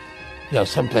go,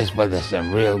 someplace where there's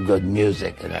some real good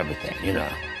music and everything,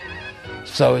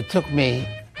 So it took me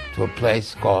to a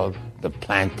place called the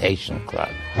Plantation Club.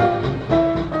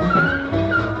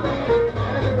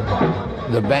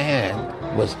 The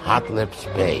band was Hot Lips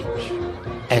Page,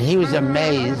 and he was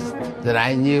amazed that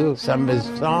I knew some of his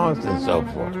songs and so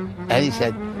forth. And he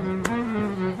said,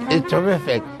 it's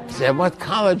terrific. He said, what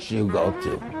college do you go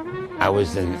to? I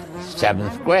was in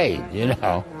 7th grade,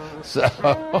 So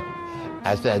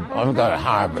I said, I'm going to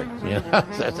Harvard, I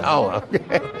said, oh,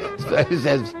 okay. So he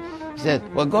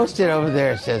said, well, go sit over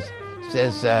there. Says,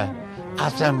 I'll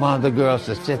send one of the girls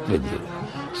to sit with you.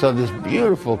 So this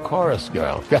beautiful chorus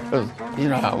girl goes,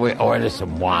 we ordered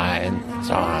some wine and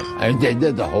so on. I mean, they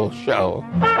did the whole show.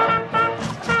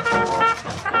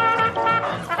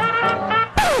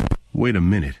 Wait a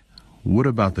minute. What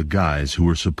about the guys who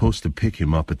were supposed to pick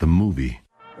him up at the movie?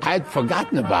 I'd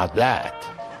forgotten about that.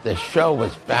 The show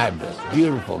was fabulous.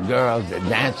 Beautiful girls and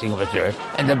dancing with her.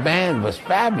 And the band was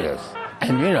fabulous.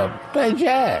 And, play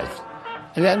jazz.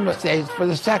 And then we stayed for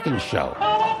the second show.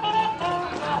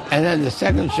 And then the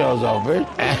second show's over,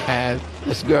 and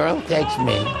this girl takes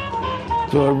me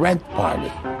to a rent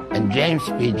party. And James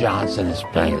P. Johnson is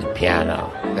playing the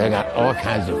piano. They got all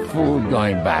kinds of food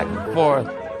going back and forth.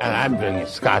 And I'm drinking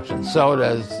scotch and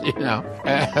sodas,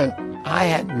 And I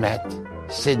had met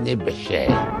Sidney Bechet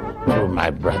through my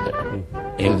brother.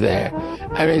 He was there.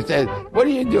 And he said, what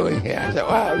are you doing here? I said,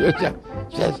 well,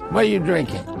 he says, what are you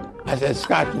drinking? I said,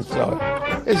 scotch and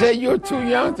soda. He said, you're too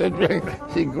young to drink.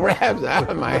 She grabs it out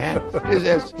of my hand. He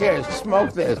says, here,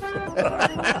 smoke this.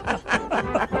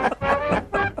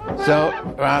 So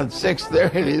around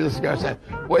 6:30, this girl said,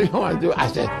 what do you want to do? I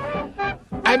said,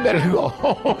 I better go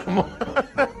home.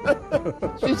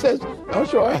 She says,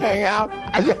 don't you want to hang out?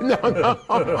 I said, no.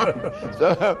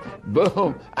 So,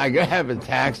 boom, I grab a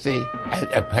taxi, and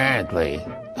apparently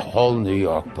the whole New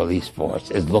York police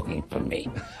force is looking for me.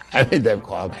 I mean, they've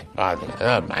called my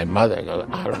father. My mother goes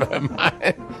out of her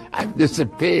mind. I've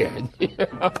disappeared.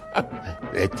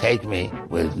 They take me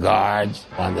with guards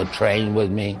on the train with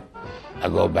me. I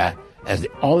go back. That's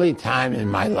the only time in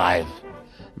my life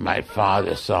my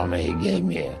father saw me. He gave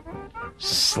me a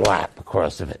slap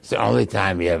across the face. It's the only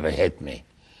time he ever hit me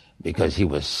because he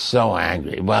was so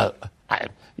angry. Well,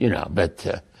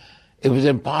 but it was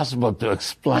impossible to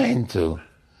explain to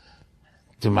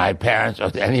my parents or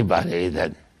to anybody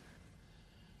that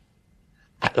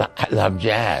I love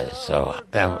jazz. So,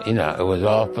 it was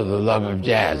all for the love of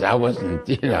jazz. I wasn't,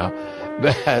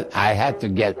 but I had to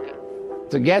get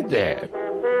there.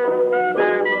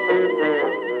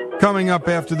 Coming up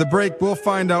after the break, we'll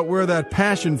find out where that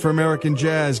passion for American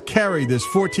jazz carried this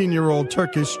 14-year-old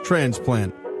Turkish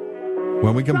transplant.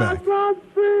 When we come back.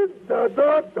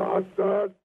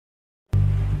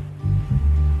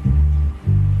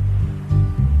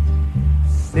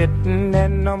 Sitting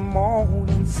in the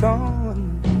morning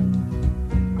sun.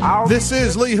 This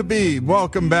is Lee Habib.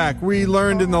 Welcome back. We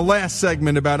learned in the last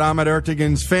segment about Ahmet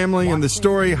Ertegun's family and the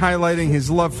story highlighting his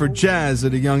love for jazz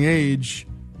at a young age.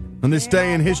 On this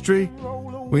day in history,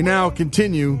 we now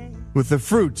continue with the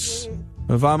fruits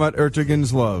of Ahmet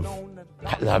Ertegun's love.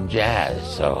 I love jazz,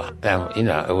 so,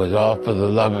 it was all for the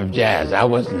love of jazz. I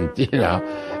wasn't,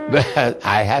 but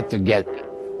I had to get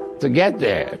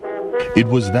there. It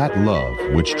was that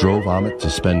love which drove Ahmet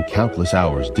to spend countless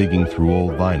hours digging through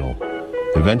old vinyl,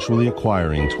 eventually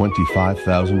acquiring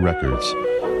 25,000 records,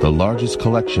 the largest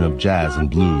collection of jazz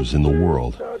and blues in the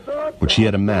world, which he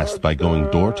had amassed by going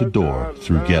door to door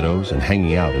through ghettos and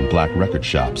hanging out in black record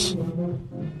shops.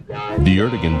 The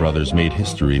Ertegun brothers made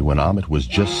history when Ahmet was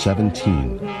just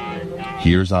 17.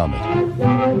 Here's Ahmet.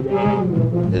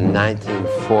 In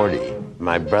 1940,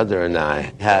 my brother and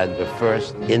I had the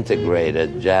first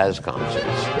integrated jazz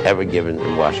concerts ever given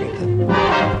in Washington.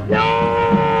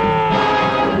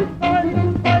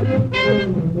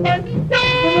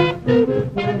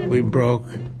 we broke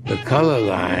the color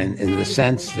line in the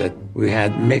sense that we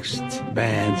had mixed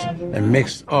bands and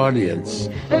mixed audience.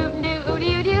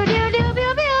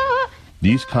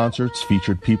 These concerts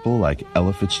featured people like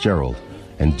Ella Fitzgerald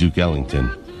and Duke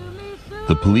Ellington.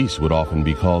 The police would often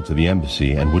be called to the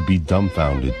embassy and would be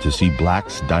dumbfounded to see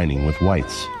blacks dining with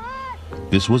whites.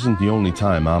 This wasn't the only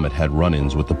time Ahmet had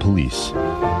run-ins with the police.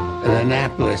 In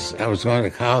Annapolis, I was going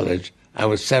to college. I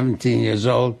was 17 years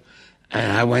old,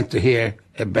 and I went to hear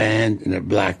a band in a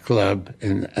black club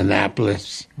in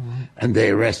Annapolis, and they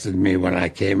arrested me when I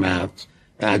came out.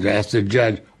 I asked the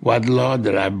judge, what law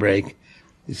did I break?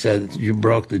 He said, you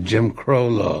broke the Jim Crow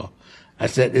law. I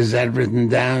said, is that written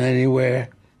down anywhere?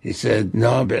 He said,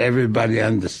 no, but everybody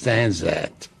understands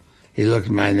that. He looked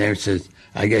at my name and said,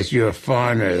 I guess you're a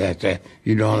foreigner, that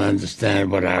you don't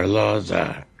understand what our laws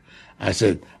are. I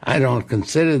said, I don't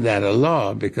consider that a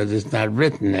law because it's not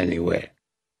written anywhere.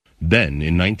 Then,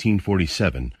 in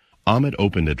 1947, Ahmet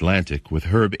opened Atlantic with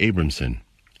Herb Abramson.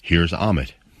 Here's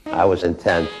Ahmet. I was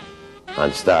intent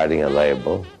on starting a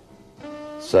label,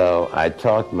 so I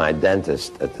talked my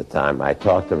dentist at the time. I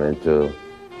talked him into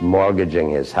mortgaging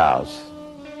his house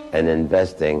and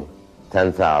investing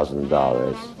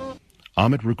 $10,000.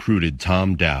 Ahmet recruited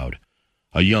Tom Dowd,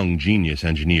 a young genius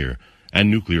engineer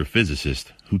and nuclear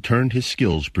physicist who turned his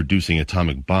skills producing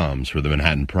atomic bombs for the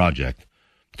Manhattan Project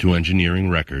to engineering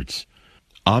records.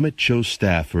 Ahmet chose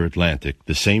staff for Atlantic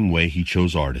the same way he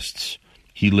chose artists.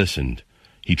 He listened,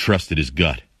 he trusted his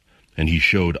gut, and he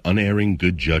showed unerring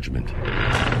good judgment.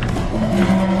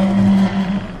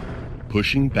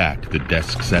 Pushing back the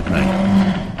desks at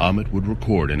night, Ahmet would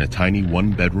record in a tiny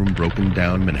one-bedroom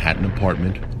broken-down Manhattan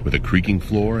apartment with a creaking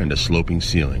floor and a sloping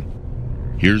ceiling.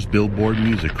 Here's Billboard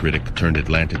music critic turned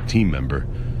Atlantic team member,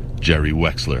 Jerry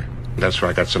Wexler. That's where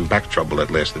I got some back trouble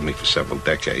that lasted me for several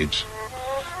decades.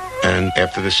 And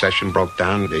after the session broke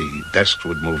down, the desks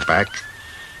would move back,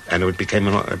 and it became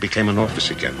an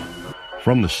office again.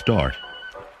 From the start,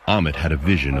 Ahmet had a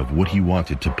vision of what he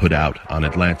wanted to put out on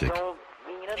Atlantic.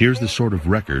 Here's the sort of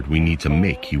record we need to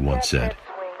make, he once said.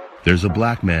 There's a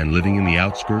black man living in the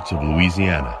outskirts of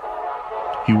Louisiana.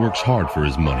 He works hard for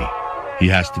his money. He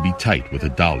has to be tight with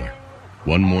 $1.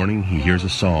 One morning, he hears a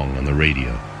song on the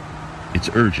radio. It's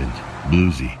urgent,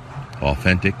 bluesy,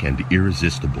 authentic, and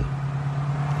irresistible.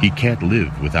 He can't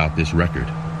live without this record.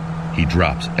 He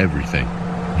drops everything,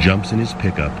 jumps in his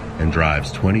pickup, and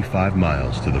drives 25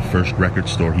 miles to the first record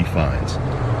store he finds.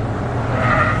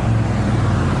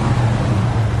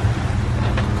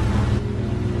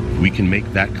 If we can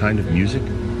make that kind of music,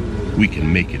 we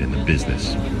can make it in the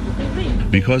business.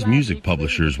 Because music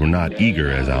publishers were not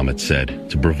eager, as Ahmet said,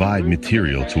 to provide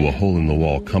material to a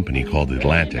hole-in-the-wall company called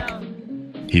Atlantic,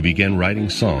 he began writing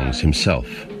songs himself.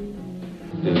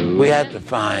 We had to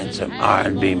find some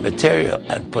R&B material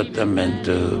and put them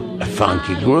into a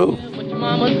funky groove.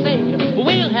 Mama say,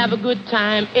 we'll have a good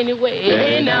time anyway.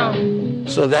 Hey now.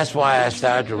 So that's why I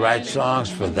started to write songs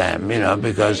for them,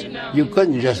 because you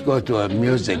couldn't just go to a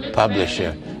music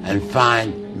publisher and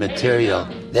find material.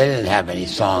 They didn't have any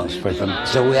songs for them,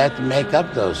 so we had to make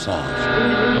up those songs.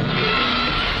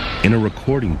 In a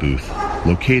recording booth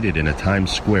located in a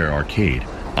Times Square arcade,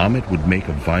 Ahmet would make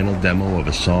a vinyl demo of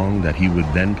a song that he would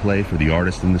then play for the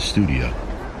artist in the studio.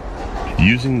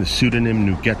 Using the pseudonym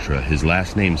Nugetra, his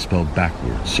last name spelled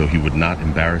backwards, so he would not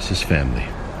embarrass his family.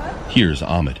 Here's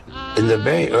Ahmet. In the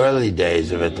very early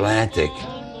days of Atlantic,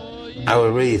 I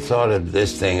really thought of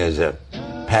this thing as a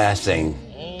passing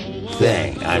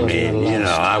thing. I mean,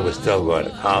 I was still going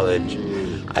to college.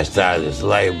 I started this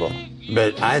label.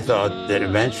 But I thought that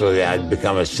eventually I'd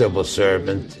become a civil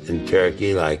servant in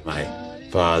Turkey, like my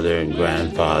father and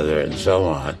grandfather and so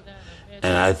on.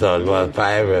 And I thought, well, if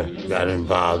I ever got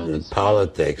involved in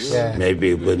politics,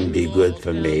 maybe it wouldn't be good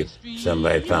for me if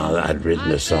somebody found out I'd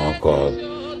written a song called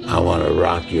I Want to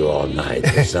Rock You All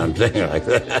Night or something like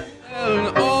that.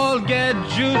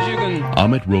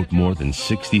 Ahmet wrote more than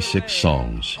 66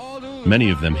 songs, many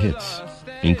of them hits,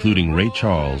 including Ray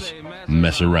Charles'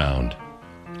 Mess Around.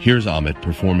 Here's Ahmet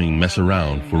performing Mess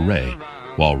Around for Ray,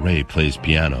 while Ray plays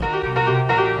piano.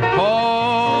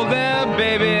 Oh, there,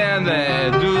 baby, and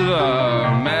they do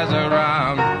the mess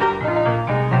around.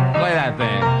 Play that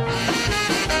thing.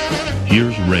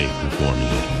 Here's Ray performing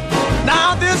it.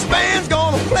 Now this band's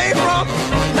gonna play from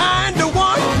 9 to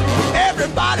 1.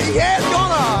 Everybody here's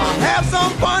gonna have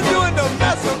some fun doing the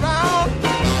mess around.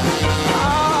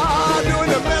 Doing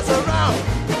the mess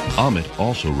around. Ahmet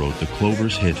also wrote the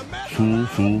Clovers hit Fool,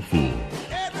 Fool, Fool,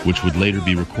 which would later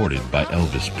be recorded by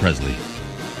Elvis Presley.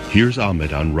 Here's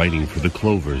Ahmet on writing for the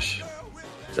Clovers.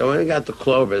 So when we got to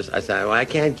Clovis, I said, well, I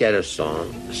can't get a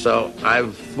song. So I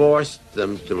forced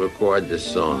them to record this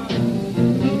song.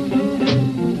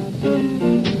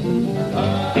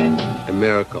 A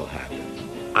miracle happened.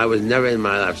 I was never in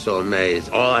my life so amazed.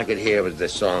 All I could hear was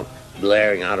this song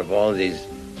blaring out of all these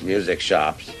music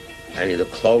shops. And the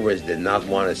Clovers did not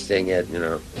want to sing it,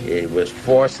 It was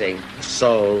forcing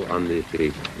soul on these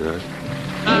people,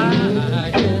 I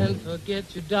can't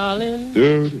forget you, darling.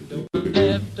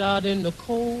 Left out in the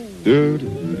cold.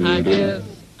 I guess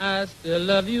I still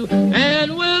love you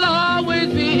and will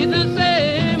always be the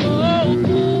same.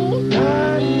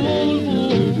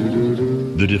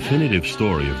 The definitive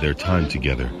story of their time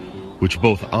together, which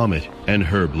both Ahmet and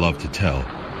Herb loved to tell,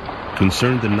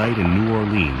 concerned the night in New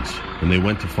Orleans when they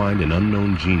went to find an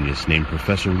unknown genius named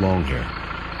Professor Longhair,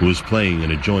 who was playing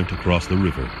in a joint across the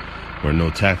river where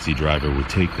no taxi driver would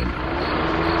take them.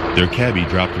 Their cabbie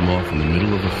dropped them off in the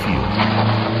middle of a field.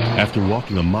 After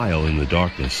walking a mile in the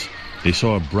darkness, they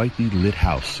saw a brightly lit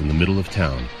house in the middle of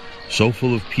town, so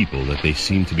full of people that they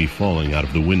seemed to be falling out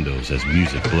of the windows as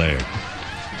music blared.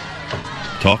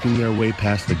 Talking their way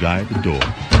past the guy at the door,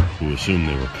 who assumed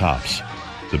they were cops,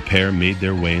 the pair made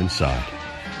their way inside.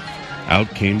 Out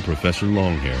came Professor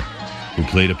Longhair, who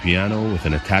played a piano with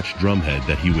an attached drumhead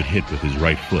that he would hit with his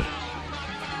right foot.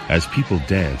 As people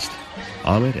danced,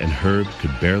 Ahmet and Herb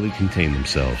could barely contain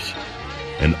themselves.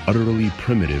 An utterly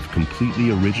primitive,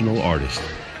 completely original artist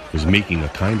was making a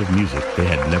kind of music they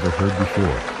had never heard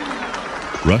before.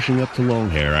 Rushing up to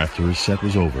Longhair after his set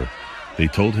was over, they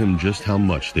told him just how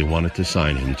much they wanted to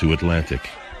sign him to Atlantic.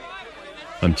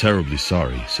 "I'm terribly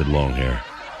sorry," said Longhair.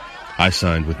 "I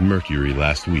signed with Mercury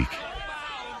last week."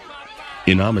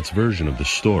 In Ahmet's version of the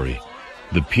story,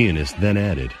 the pianist then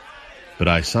added, "But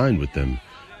I signed with them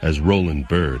as Roland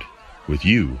Bird. With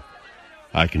you,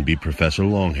 I can be Professor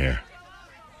Longhair."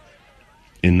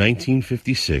 In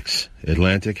 1956,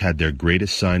 Atlantic had their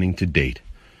greatest signing to date,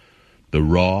 the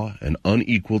raw and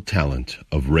unequaled talent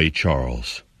of Ray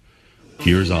Charles.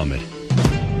 Here's Ahmet.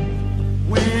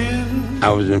 I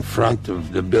was in front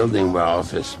of the building where our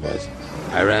office was.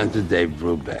 I ran to Dave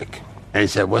Brubeck, and he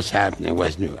said, "What's happening?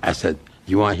 What's new?" I said,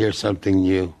 "You want to hear something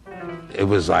new?" It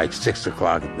was like 6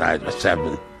 o'clock at night or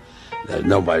 7.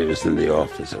 Nobody was in the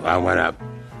office. So I went up,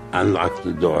 unlocked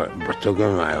the door, took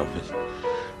him in my office,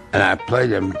 and I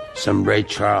played him some Ray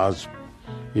Charles,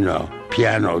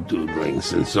 piano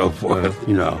doodlings and so forth,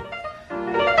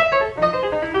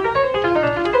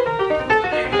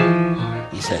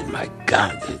 He said, "My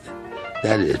God,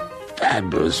 that is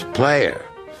fabulous player.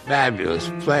 Fabulous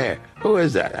player. Who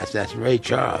is that?" I said, "That's Ray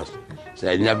Charles." He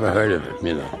said, "I never heard of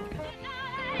him,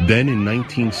 Then in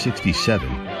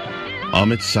 1967,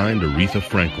 Ahmet signed Aretha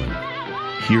Franklin.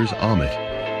 Here's Ahmet,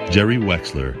 Jerry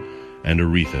Wexler, and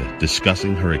Aretha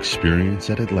discussing her experience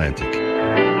at Atlantic.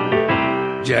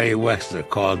 Jerry Wexler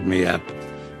called me up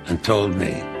and told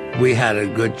me we had a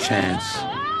good chance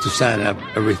to sign up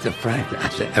Aretha Franklin. I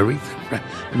said, "Aretha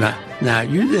Franklin? Now,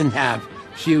 you didn't have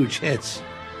huge hits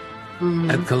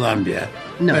at Columbia.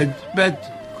 No. But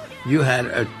you had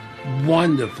a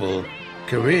wonderful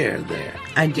career there.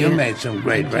 I did. You made some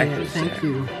great records there. Thank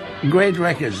you. Great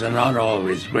records are not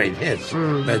always great hits,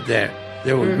 but there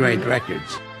were great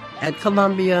records. At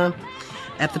Columbia,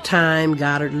 at the time,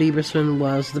 Goddard Lieberson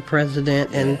was the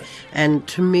president, and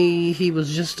to me, he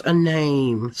was just a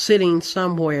name sitting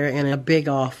somewhere in a big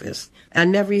office. I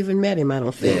never even met him, I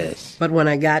don't think. Yes. But when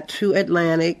I got to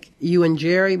Atlantic, you and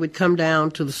Jerry would come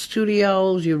down to the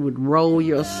studios. You would roll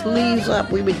your sleeves up.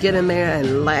 We would get in there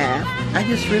and laugh. I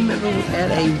just remember we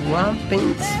had a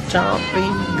romping,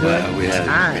 stomping good We had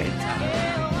time. a great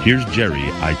time. Here's Jerry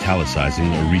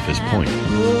italicizing Aretha's point.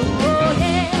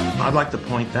 I'd like to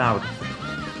point out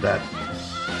that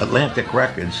Atlantic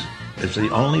Records is the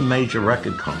only major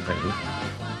record company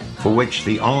for which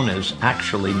the owners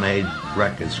actually made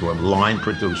records, were line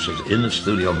producers in the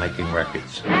studio making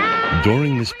records.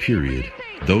 During this period,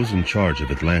 those in charge of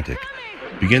Atlantic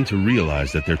began to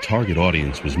realize that their target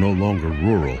audience was no longer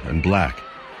rural and black.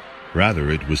 Rather,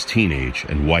 it was teenage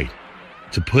and white.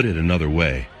 To put it another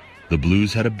way, the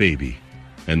blues had a baby,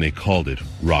 and they called it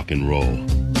rock and roll.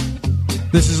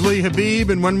 This is Lee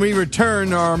Habib, and when we return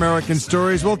to Our American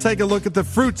Stories, we'll take a look at the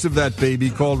fruits of that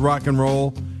baby called rock and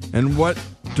roll and what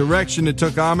direction it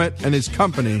took Ahmet and his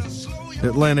company,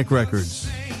 Atlantic Records.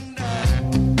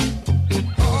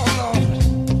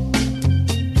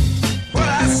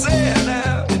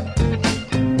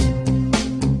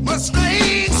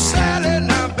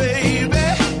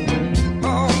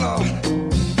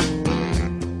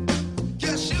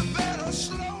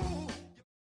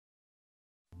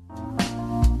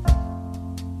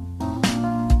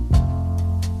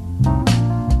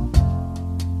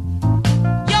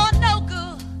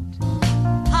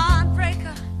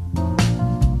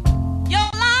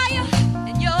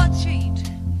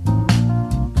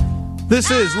 This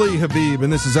is Lee Habib,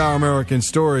 and this is Our American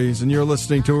Stories, and you're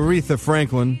listening to Aretha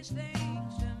Franklin.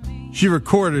 She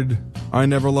recorded I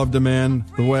Never Loved a Man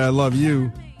the Way I Love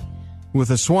You with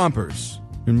the Swampers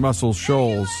in Muscle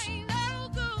Shoals.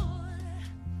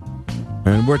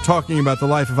 And we're talking about the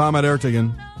life of Ahmet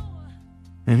Ertegun,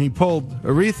 and he pulled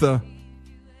Aretha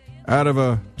out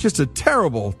of just a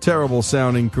terrible, terrible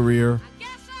sounding career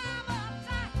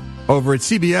over at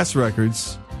CBS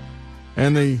Records.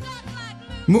 And the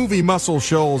movie Muscle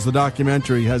Shoals, the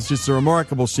documentary, has just a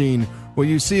remarkable scene where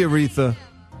you see Aretha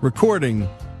recording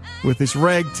with this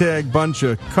ragtag bunch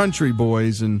of country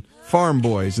boys and farm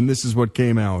boys, and this is what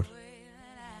came out.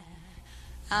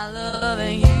 I love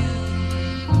you.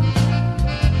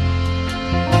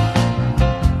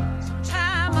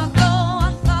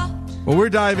 Well, we're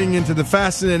diving into the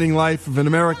fascinating life of an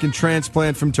American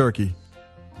transplant from Turkey,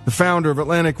 the founder of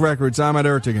Atlantic Records, Ahmet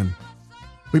Ertegun.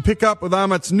 We pick up with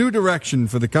Ahmet's new direction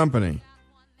for the company.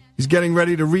 He's getting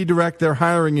ready to redirect their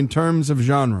hiring in terms of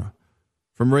genre,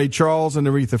 from Ray Charles and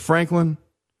Aretha Franklin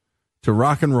to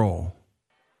rock and roll.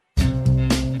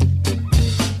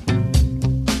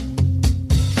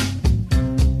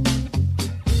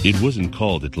 It wasn't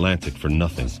called Atlantic for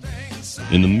nothing.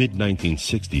 In the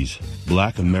mid-1960s,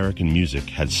 black American music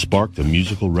had sparked a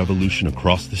musical revolution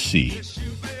across the sea.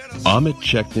 Ahmet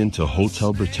checked into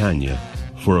Hotel Britannia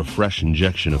for a fresh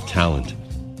injection of talent.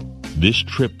 This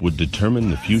trip would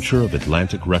determine the future of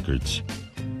Atlantic Records.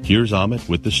 Here's Ahmet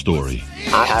with the story.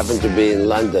 I happened to be in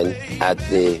London at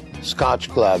the Scotch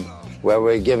Club where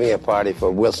we were giving a party for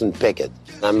Wilson Pickett.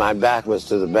 And my back was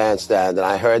to the bandstand, and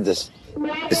I heard this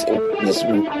really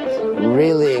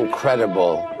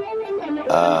incredible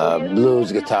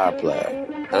blues guitar player.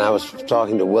 And I was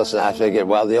talking to Wilson. I figured,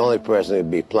 well, the only person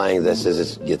who'd be playing this is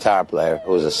this guitar player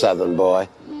who was a Southern boy.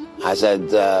 I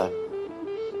said,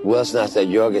 Wilson, I said,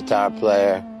 your guitar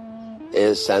player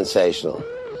is sensational.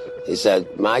 He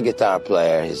said, my guitar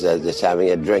player, he said, is having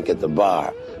a drink at the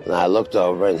bar. And I looked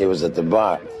over, and he was at the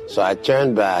bar. So I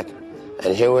turned back,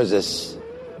 and here was this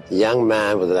young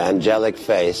man with an angelic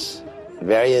face,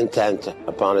 very intent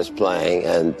upon his playing,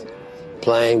 and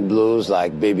playing blues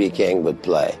like B.B. King would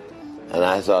play. And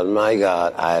I thought, my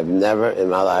God, I have never in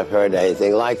my life heard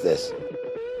anything like this.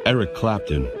 Eric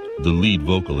Clapton, the lead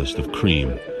vocalist of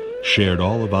Cream, shared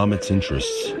all of Ahmet's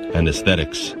interests and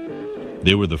aesthetics.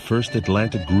 They were the first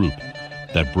Atlantic group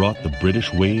that brought the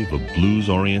British wave of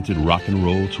blues-oriented rock and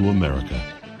roll to America.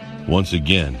 Once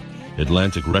again,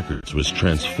 Atlantic Records was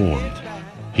transformed.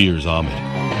 Here's Ahmet.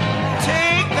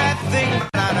 Take that thing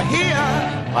out of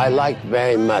here. I liked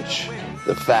very much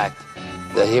the fact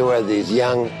that here were these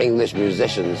young English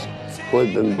musicians who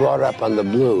had been brought up on the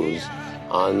blues,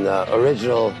 on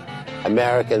original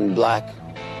American black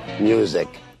music.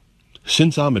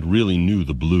 Since Ahmet really knew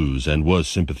the blues and was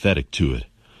sympathetic to it,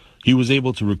 he was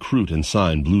able to recruit and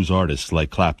sign blues artists like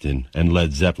Clapton and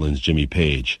Led Zeppelin's Jimmy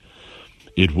Page.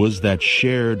 It was that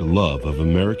shared love of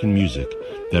American music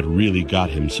that really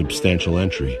got him substantial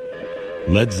entry.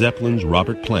 Led Zeppelin's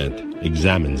Robert Plant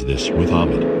examines this with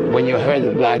Ahmet. When you heard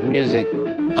the black music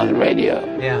on the radio,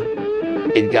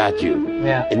 it got you.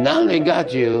 It not only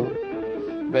got you,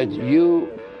 but you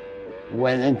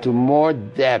went into more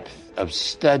depth of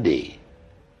study.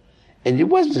 And it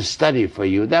wasn't a study for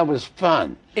you, that was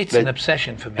fun. It's an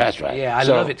obsession for me. That's right. Yeah, I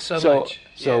love it so much.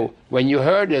 So when you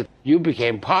heard it, you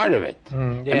became part of it. I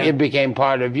mean, it became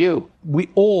part of you. We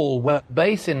all were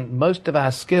basing most of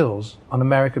our skills on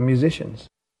American musicians.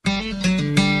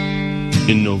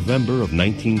 In November of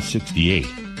 1968,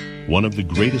 one of the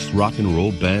greatest rock and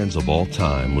roll bands of all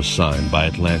time was signed by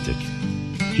Atlantic.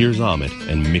 Here's Ahmet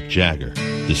and Mick Jagger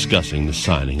discussing the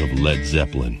signing of Led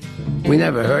Zeppelin. We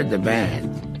never heard the band.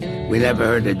 We never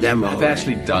heard the demo. Had they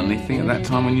actually done anything at that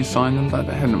time when you signed them? Like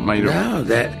they hadn't made a... No,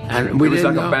 it was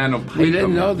like a band on paper. We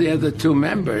didn't know the other two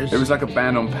members. It was like a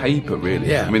band on paper, really.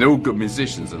 Yeah. I mean, they're all good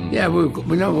musicians. And yeah, we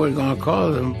know we're going to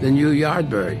call them the New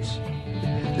Yardbirds.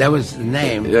 That was the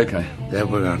name that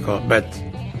we're going to call it. But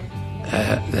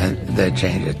then they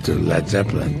changed it to Led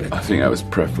Zeppelin. But I think that was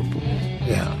preferable.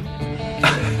 Yeah.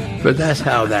 But that's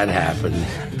how that happened.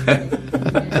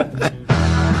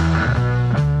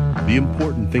 The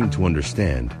important thing to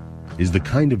understand is the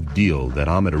kind of deal that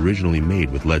Ahmet originally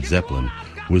made with Led Zeppelin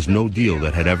was no deal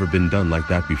that had ever been done like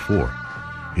that before.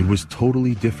 It was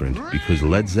totally different because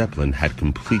Led Zeppelin had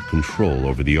complete control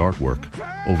over the artwork,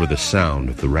 over the sound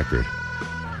of the record.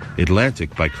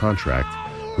 Atlantic, by contract,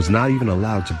 was not even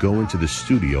allowed to go into the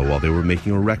studio while they were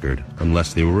making a record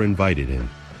unless they were invited in.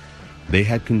 They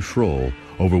had control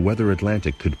over whether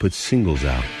Atlantic could put singles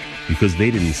out because they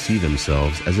didn't see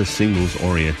themselves as a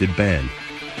singles-oriented band.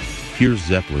 Here's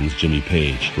Zeppelin's Jimmy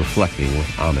Page reflecting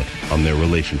with Ahmet on their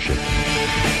relationship.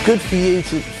 Good for you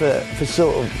for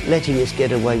sort of letting us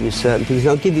get away with certain things.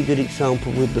 I'll give you a good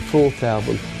example with the fourth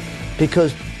album,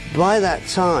 because by that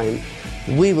time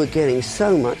we were getting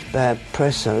so much bad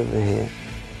press over here,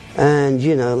 and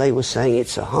you know, they were saying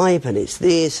it's a hype and it's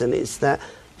this and it's that,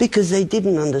 because they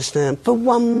didn't understand for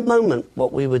one moment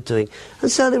what we were doing,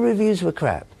 and so the reviews were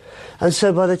crap. And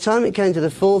so by the time it came to the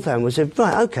fourth album, we said,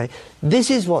 right, okay, this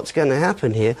is what's going to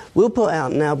happen here. We'll put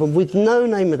out an album with no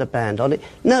name of the band on it,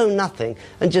 no nothing,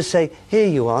 and just say, here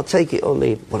you are, take it or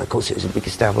leave. Well, of course, it was the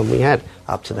biggest album we had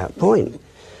up to that point.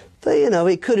 But, you know,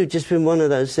 it could have just been one of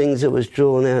those things that was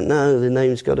drawn out. No, the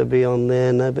name's got to be on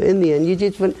there. No, but in the end, you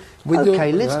just went,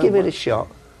 okay, let's give it a shot.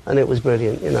 And it was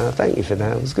brilliant. You know, thank you for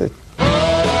that. It was good.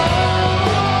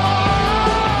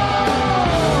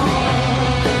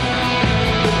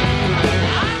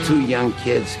 Two young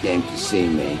kids came to see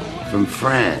me from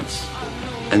France,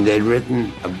 and they'd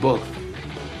written a book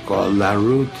called La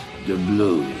Route de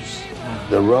Blues,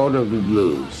 The Road of the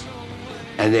Blues.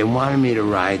 And they wanted me to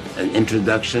write an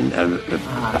introduction,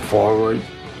 a foreword.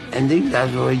 And these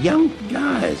guys were young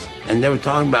guys, and they were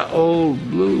talking about old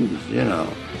blues, you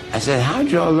know. I said, how'd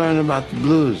you all learn about the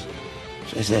blues?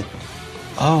 So I said,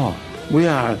 oh, we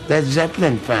are Led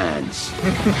Zeppelin fans.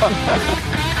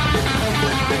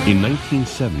 In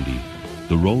 1970,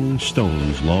 the Rolling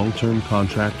Stones' long-term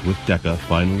contract with Decca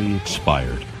finally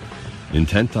expired.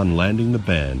 Intent on landing the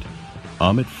band,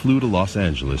 Ahmet flew to Los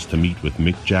Angeles to meet with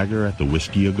Mick Jagger at the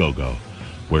Whiskey A Go-Go,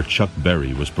 where Chuck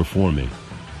Berry was performing.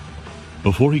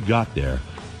 Before he got there,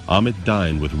 Ahmet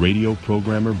dined with radio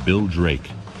programmer Bill Drake,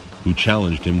 who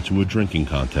challenged him to a drinking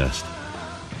contest.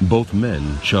 Both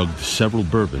men chugged several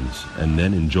bourbons and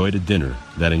then enjoyed a dinner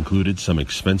that included some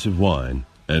expensive wine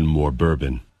and more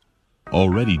bourbon.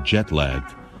 Already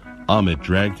jet-lagged, Ahmet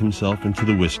dragged himself into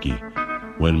the whiskey.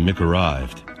 When Mick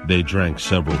arrived, they drank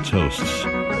several toasts.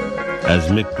 As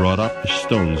Mick brought up the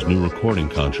Stones' new recording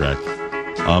contract,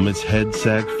 Ahmet's head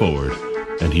sagged forward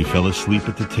and he fell asleep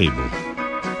at the table.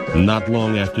 Not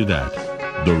long after that,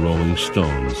 the Rolling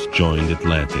Stones joined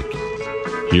Atlantic.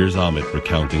 Here's Ahmet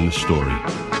recounting the story.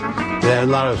 There are a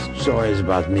lot of stories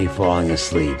about me falling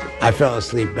asleep. I fell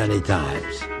asleep many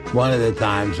times. One of the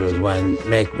times was when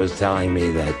Mick was telling me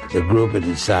that the group had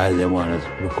decided they wanted to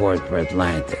record for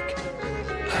Atlantic.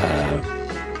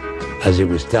 As he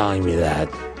was telling me that,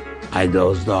 I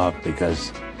dozed off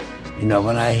because, you know,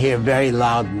 when I hear very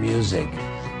loud music,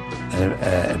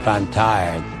 if I'm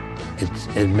tired,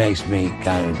 it makes me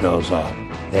kind of doze off.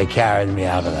 They carried me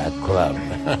out of that club.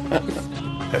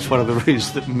 That's one of the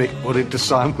reasons that Mick wanted to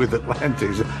sign with Atlantic.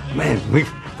 Man, we've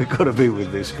got to be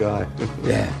with this guy.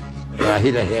 Yeah. Well,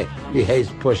 he hates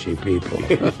pushy people.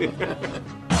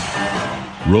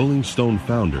 Rolling Stone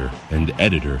founder and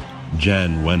editor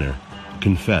Jan Wenner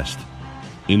confessed,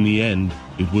 in the end,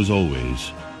 it was always,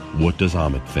 what does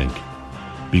Ahmet think?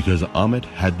 Because Ahmet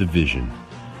had the vision.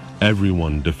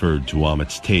 Everyone deferred to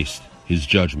Ahmet's taste, his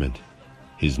judgment,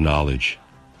 his knowledge.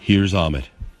 Here's Ahmet.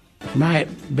 My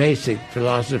basic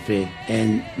philosophy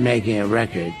in making a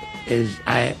record is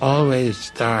I always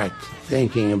start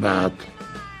thinking about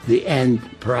the end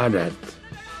product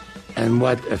and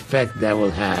what effect that will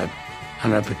have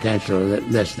on a potential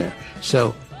listener.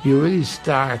 So you really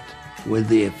start with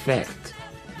the effect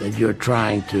that you're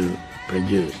trying to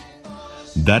produce.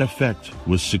 That effect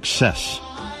was success.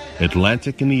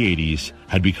 Atlantic in the 80s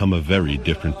had become a very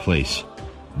different place.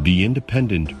 The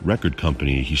independent record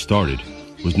company he started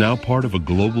was now part of a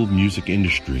global music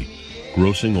industry,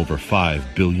 grossing over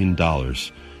 $5 billion,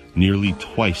 nearly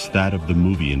twice that of the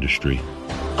movie industry.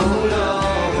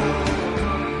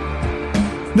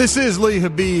 This is Lee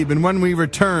Habib, and when we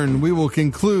return, we will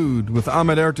conclude with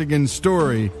Ahmet Ertegun's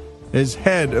story as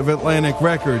head of Atlantic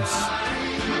Records.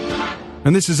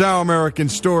 And this is Our American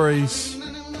Stories.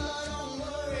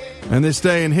 And this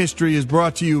day in history is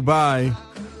brought to you by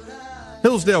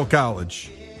Hillsdale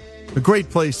College, a great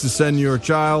place to send your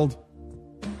child.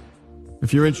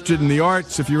 If you're interested in the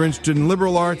arts, if you're interested in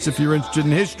liberal arts, if you're interested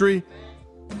in history.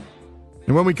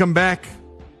 And when we come back,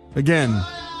 again,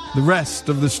 the rest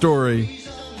of the story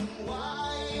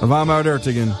of Ahmet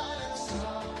Ertegun,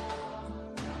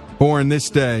 born this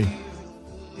day.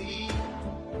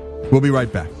 We'll be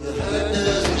right back.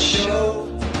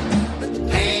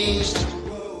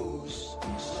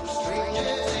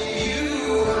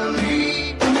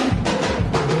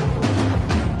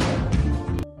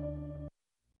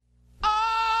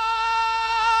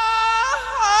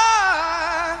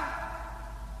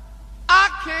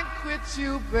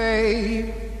 You,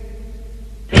 babe.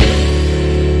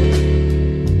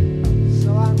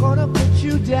 So I'm gonna put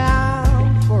you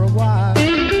down for a while.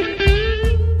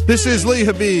 This is Lee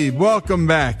Habib. Welcome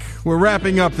back. We're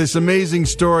wrapping up this amazing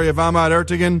story of Ahmet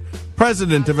Ertegun,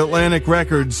 president of Atlantic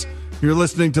Records. You're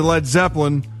listening to Led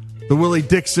Zeppelin, the Willie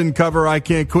Dixon cover, I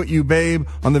Can't Quit You Babe,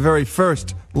 on the very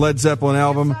first Led Zeppelin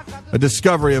album, a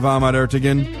discovery of Ahmet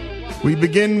Ertegun. We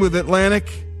begin with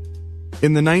Atlantic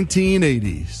in the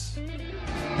 1980s.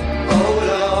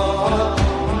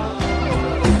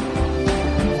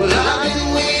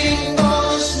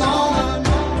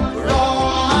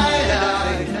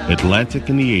 Atlantic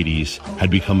in the 80s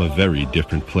had become a very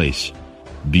different place.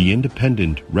 The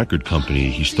independent record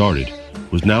company he started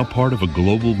was now part of a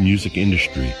global music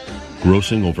industry,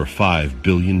 grossing over $5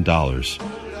 billion,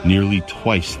 nearly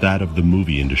twice that of the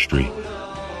movie industry.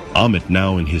 Ahmet,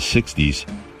 now in his 60s,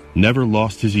 never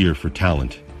lost his ear for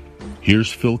talent.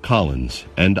 Here's Phil Collins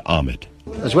and Ahmet.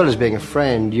 As well as being a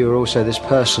friend, you were also this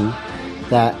person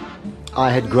that I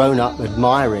had grown up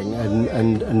admiring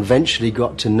and eventually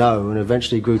got to know and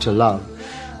eventually grew to love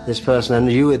this person. And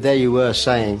you were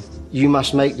saying, you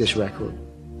must make this record,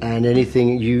 and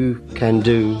anything you can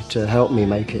do to help me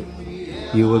make it,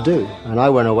 you will do. And I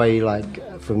went away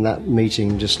from that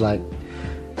meeting just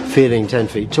feeling 10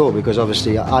 feet tall, because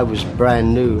obviously I was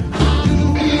brand new.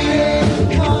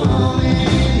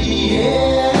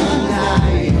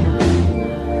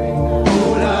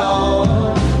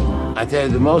 I tell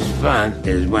you, the most fun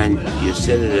is when you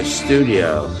sit at a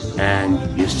studio and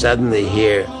you suddenly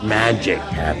hear magic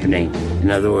happening. In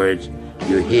other words,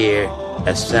 you hear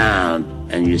a sound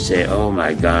and you say, oh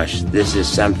my gosh, this is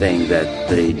something that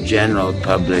the general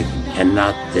public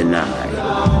cannot deny.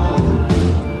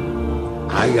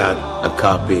 I got a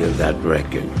copy of that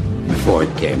record before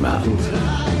it came out.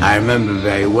 I remember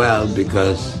very well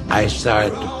because I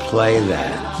started to play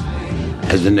that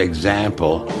as an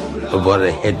example of what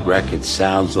a hit record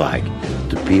sounds like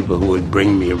to people who would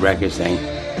bring me a record saying,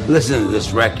 listen to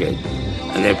this record.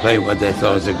 And they play what they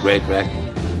thought was a great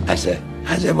record. I said,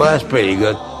 well, that's pretty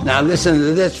good. Now listen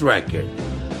to this record.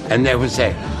 And they would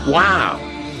say, wow,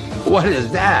 what is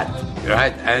that?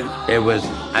 Right? And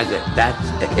I said, that's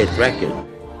a hit record.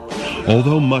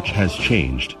 Although much has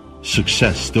changed,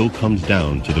 success still comes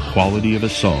down to the quality of a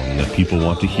song that people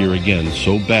want to hear again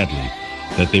so badly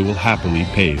that they will happily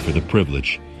pay for the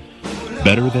privilege.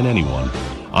 Better than anyone,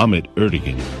 Ahmet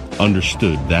Ertegun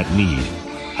understood that need,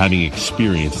 having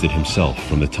experienced it himself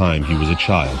from the time he was a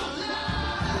child.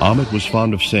 Ahmet was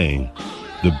fond of saying,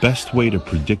 the best way to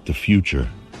predict the future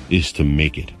is to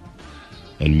make it.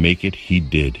 And make it he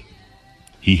did.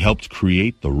 He helped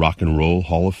create the Rock and Roll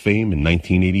Hall of Fame in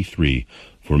 1983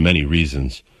 for many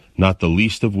reasons, not the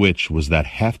least of which was that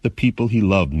half the people he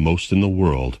loved most in the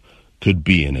world could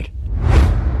be in it.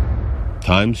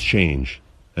 Times change,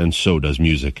 and so does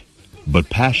music. But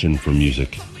passion for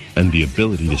music and the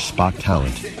ability to spot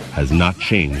talent has not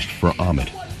changed for Ahmet.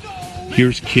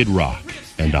 Here's Kid Rock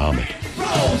and Ahmet.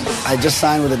 I just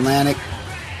signed with Atlantic,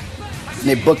 and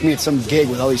they booked me at some gig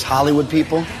with all these Hollywood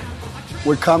people.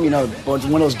 Would come, it's one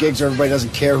of those gigs where everybody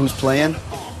doesn't care who's playing,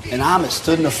 and Ahmet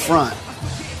stood in the front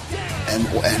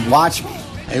and watched me.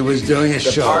 He was doing a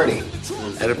show party.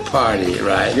 At a party,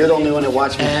 right? You're the only one that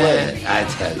watched me play. I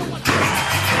tell you.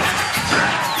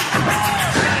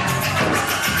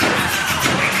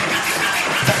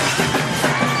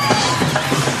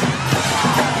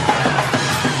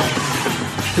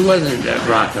 It wasn't a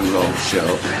rock and roll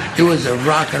show. It was a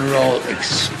rock and roll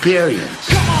experience.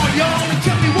 Come on, y'all, and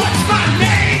tell me what's my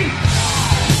name.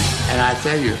 And I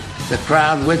tell you, the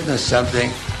crowd witnessed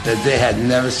something that they had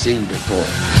never seen before.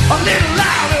 A little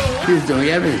louder. He was doing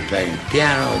everything, playing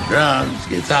piano, drums,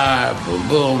 guitar, boom,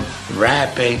 boom,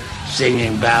 rapping,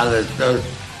 singing ballads.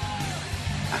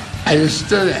 I just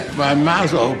stood there, my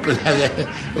mouth open. I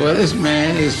said, well, this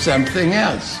man is something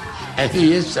else. And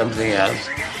he is something else.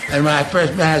 And when I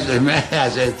first met him, I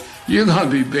said, you're going to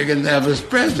be bigger than Elvis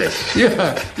Presley.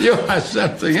 You are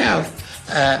something else.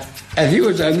 And he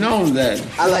was unknown then.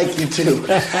 I like you too.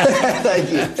 Thank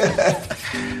you.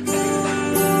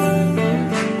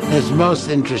 It's most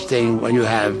interesting when you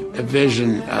have a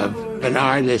vision of an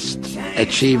artist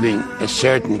achieving a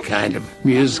certain kind of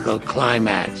musical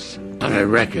climax on a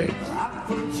record.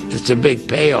 It's a big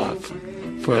payoff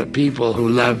for people who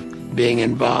love being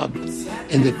involved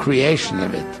in the creation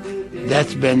of it.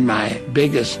 That's been my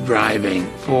biggest driving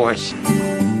force.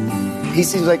 He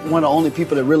seems like one of the only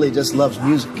people that really just loves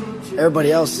music.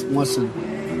 Everybody else wants to,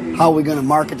 how are we going to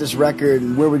market this record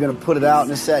and where are we going to put it out and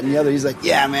this, that, and the other. He's like,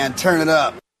 yeah, man, turn it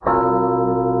up.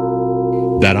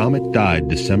 That Ahmet died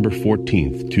December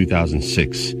 14th,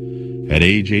 2006, at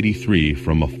age 83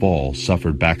 from a fall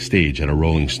suffered backstage at a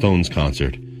Rolling Stones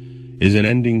concert. is an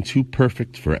ending too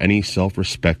perfect for any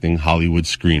self-respecting Hollywood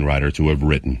screenwriter to have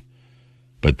written.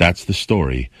 But that's the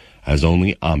story, as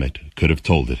only Ahmet could have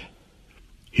told it.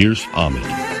 Here's Ahmet.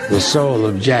 The soul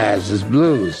of jazz is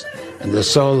blues, and the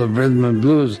soul of rhythm and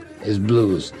blues is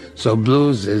blues. So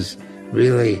blues is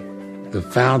really the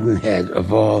fountainhead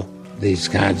of all these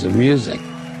kinds of music.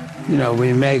 You know,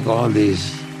 we make all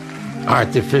these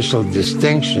artificial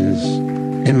distinctions.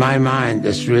 In my mind,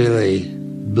 it's really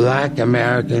black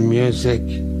American music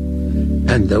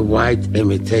and the white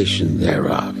imitation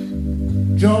thereof.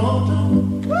 Georgia,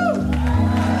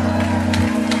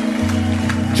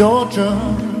 Georgia,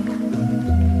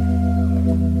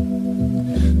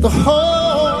 the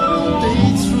whole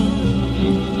day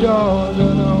through, Georgia,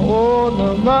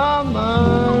 on my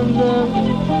mind.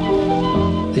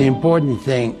 The important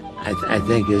thing, I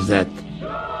think, is that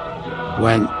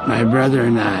when my brother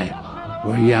and I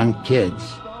were young kids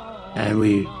and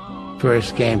we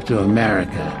first came to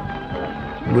America,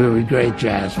 we were great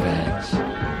jazz fans.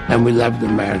 And we loved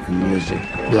American music,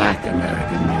 black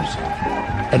American music.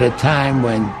 At a time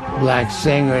when black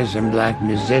singers and black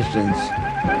musicians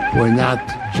were not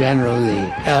generally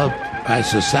helped by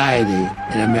society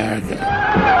in America.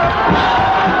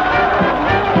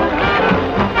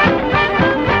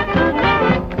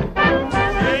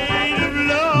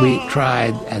 We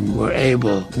tried and were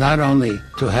able not only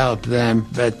to help them,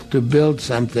 but to build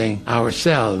something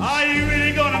ourselves. Are you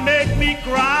really gonna make me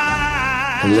cry?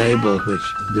 A label which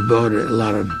devoted a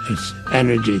lot of its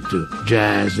energy to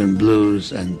jazz and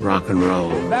blues and rock and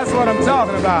roll. That's what I'm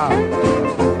talking about.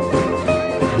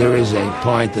 There is a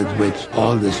point at which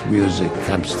all this music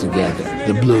comes together.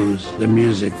 The blues, the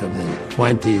music of the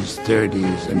 20s,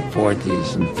 30s, and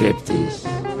 40s, and 50s.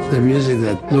 The music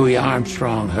that Louis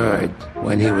Armstrong heard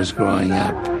when he was growing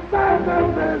up.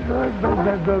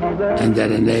 And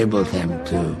that enabled him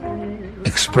to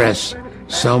express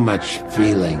so much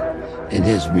feeling in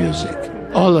his music.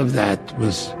 All of that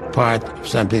was part of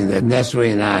something that Nesri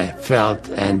and I felt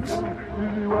and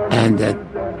that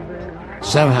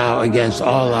somehow, against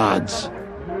all odds,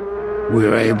 we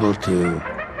were able to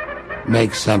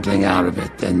make something out of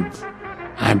it, and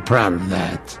I'm proud of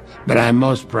that. But I'm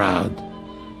most proud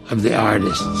of the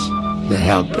artists that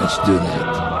helped us do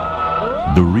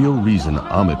that. The real reason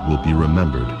Ahmet will be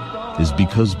remembered is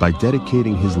because by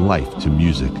dedicating his life to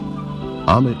music,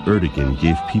 Ahmet Ertegun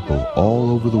gave people all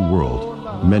over the world,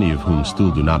 many of whom still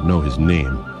do not know his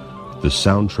name, the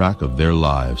soundtrack of their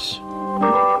lives.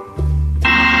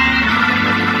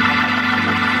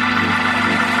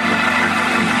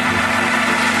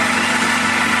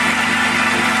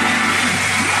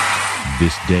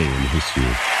 This day in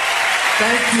history.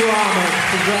 Thank you, Ahmet.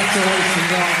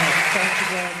 Congratulations, Ahmet. Thank you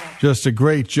very much. Just a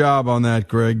great job on that,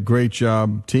 Greg. Great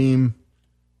job, team.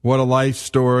 What a life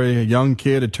story. A young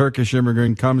kid, a Turkish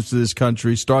immigrant, comes to this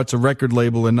country, starts a record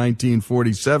label in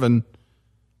 1947.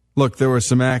 Look, there were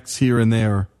some acts here and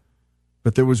there,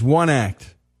 but there was one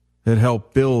act that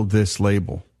helped build this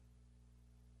label.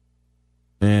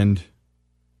 And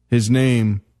his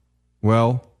name,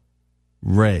 well,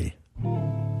 Ray.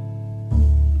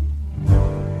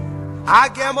 I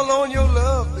gamble on your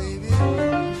love, baby,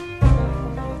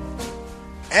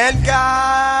 and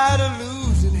got a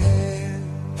losing hand.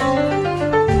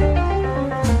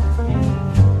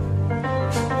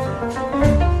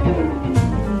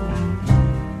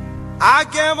 I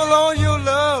gamble on your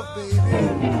love, baby,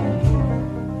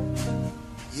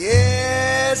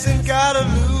 yes, and got a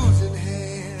losing hand.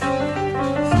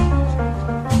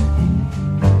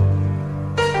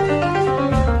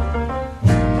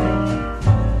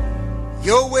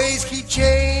 Your ways keep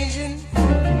changing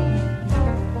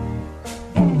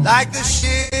like the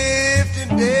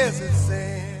shifting desert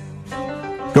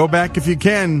sand. Go back if you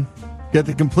can. Get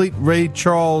the complete Ray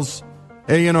Charles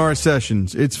A&R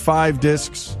sessions. It's 5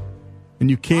 discs, and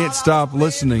you can't stop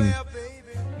listening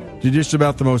to just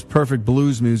about the most perfect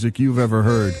blues music you've ever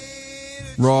heard.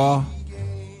 Raw,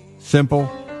 simple,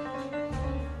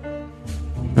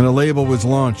 and a label was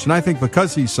launched. And I think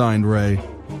because he signed Ray,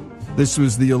 this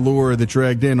was the allure that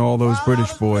dragged in all those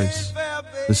British boys.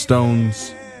 The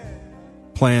Stones,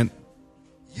 Plant,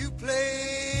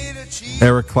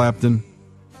 Eric Clapton.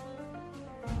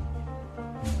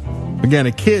 Again,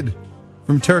 a kid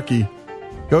from Turkey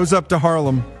goes up to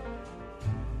Harlem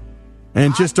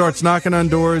and just starts knocking on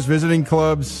doors, visiting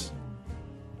clubs,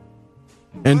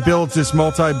 and builds this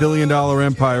multi-billion-dollar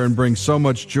empire and brings so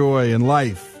much joy and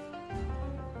life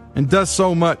and does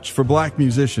so much for black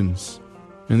musicians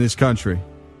in this country.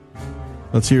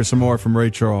 Let's hear some more from Ray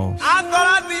Charles. I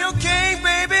thought I'd be your king,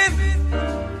 baby.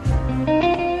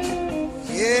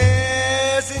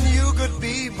 Yes, and you could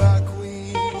be my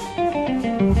queen.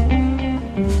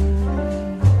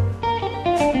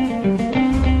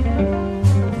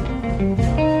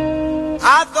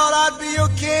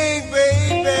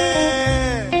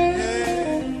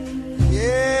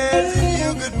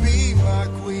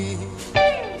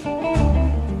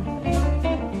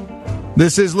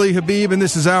 This is Lee Habib, and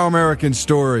this is Our American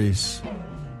Stories.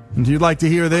 And if you'd like to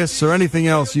hear this or anything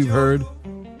else you've heard,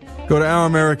 go to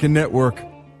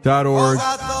ouramericannetwork.org.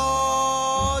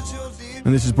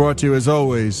 And this is brought to you, as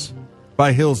always,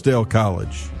 by Hillsdale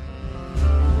College.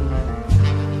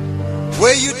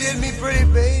 Well, you did me pretty,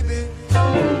 baby.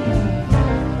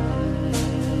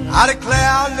 I declare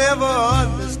I'll never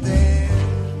understand.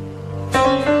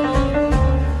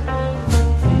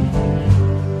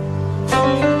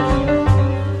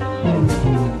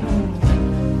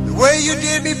 The way you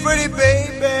did me pretty,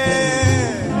 baby,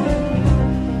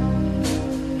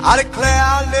 I declare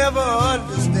I'll never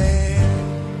understand.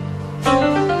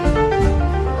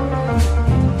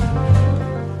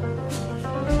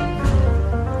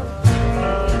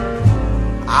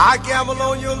 I gamble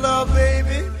on your love,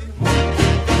 baby.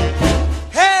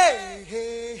 Hey,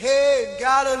 hey, hey,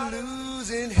 got a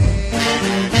losing hand.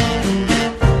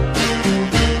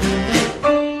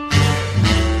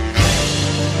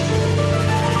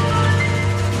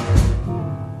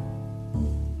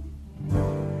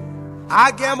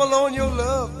 I gamble on your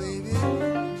love, baby,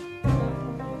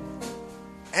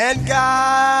 and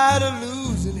got a losing hand.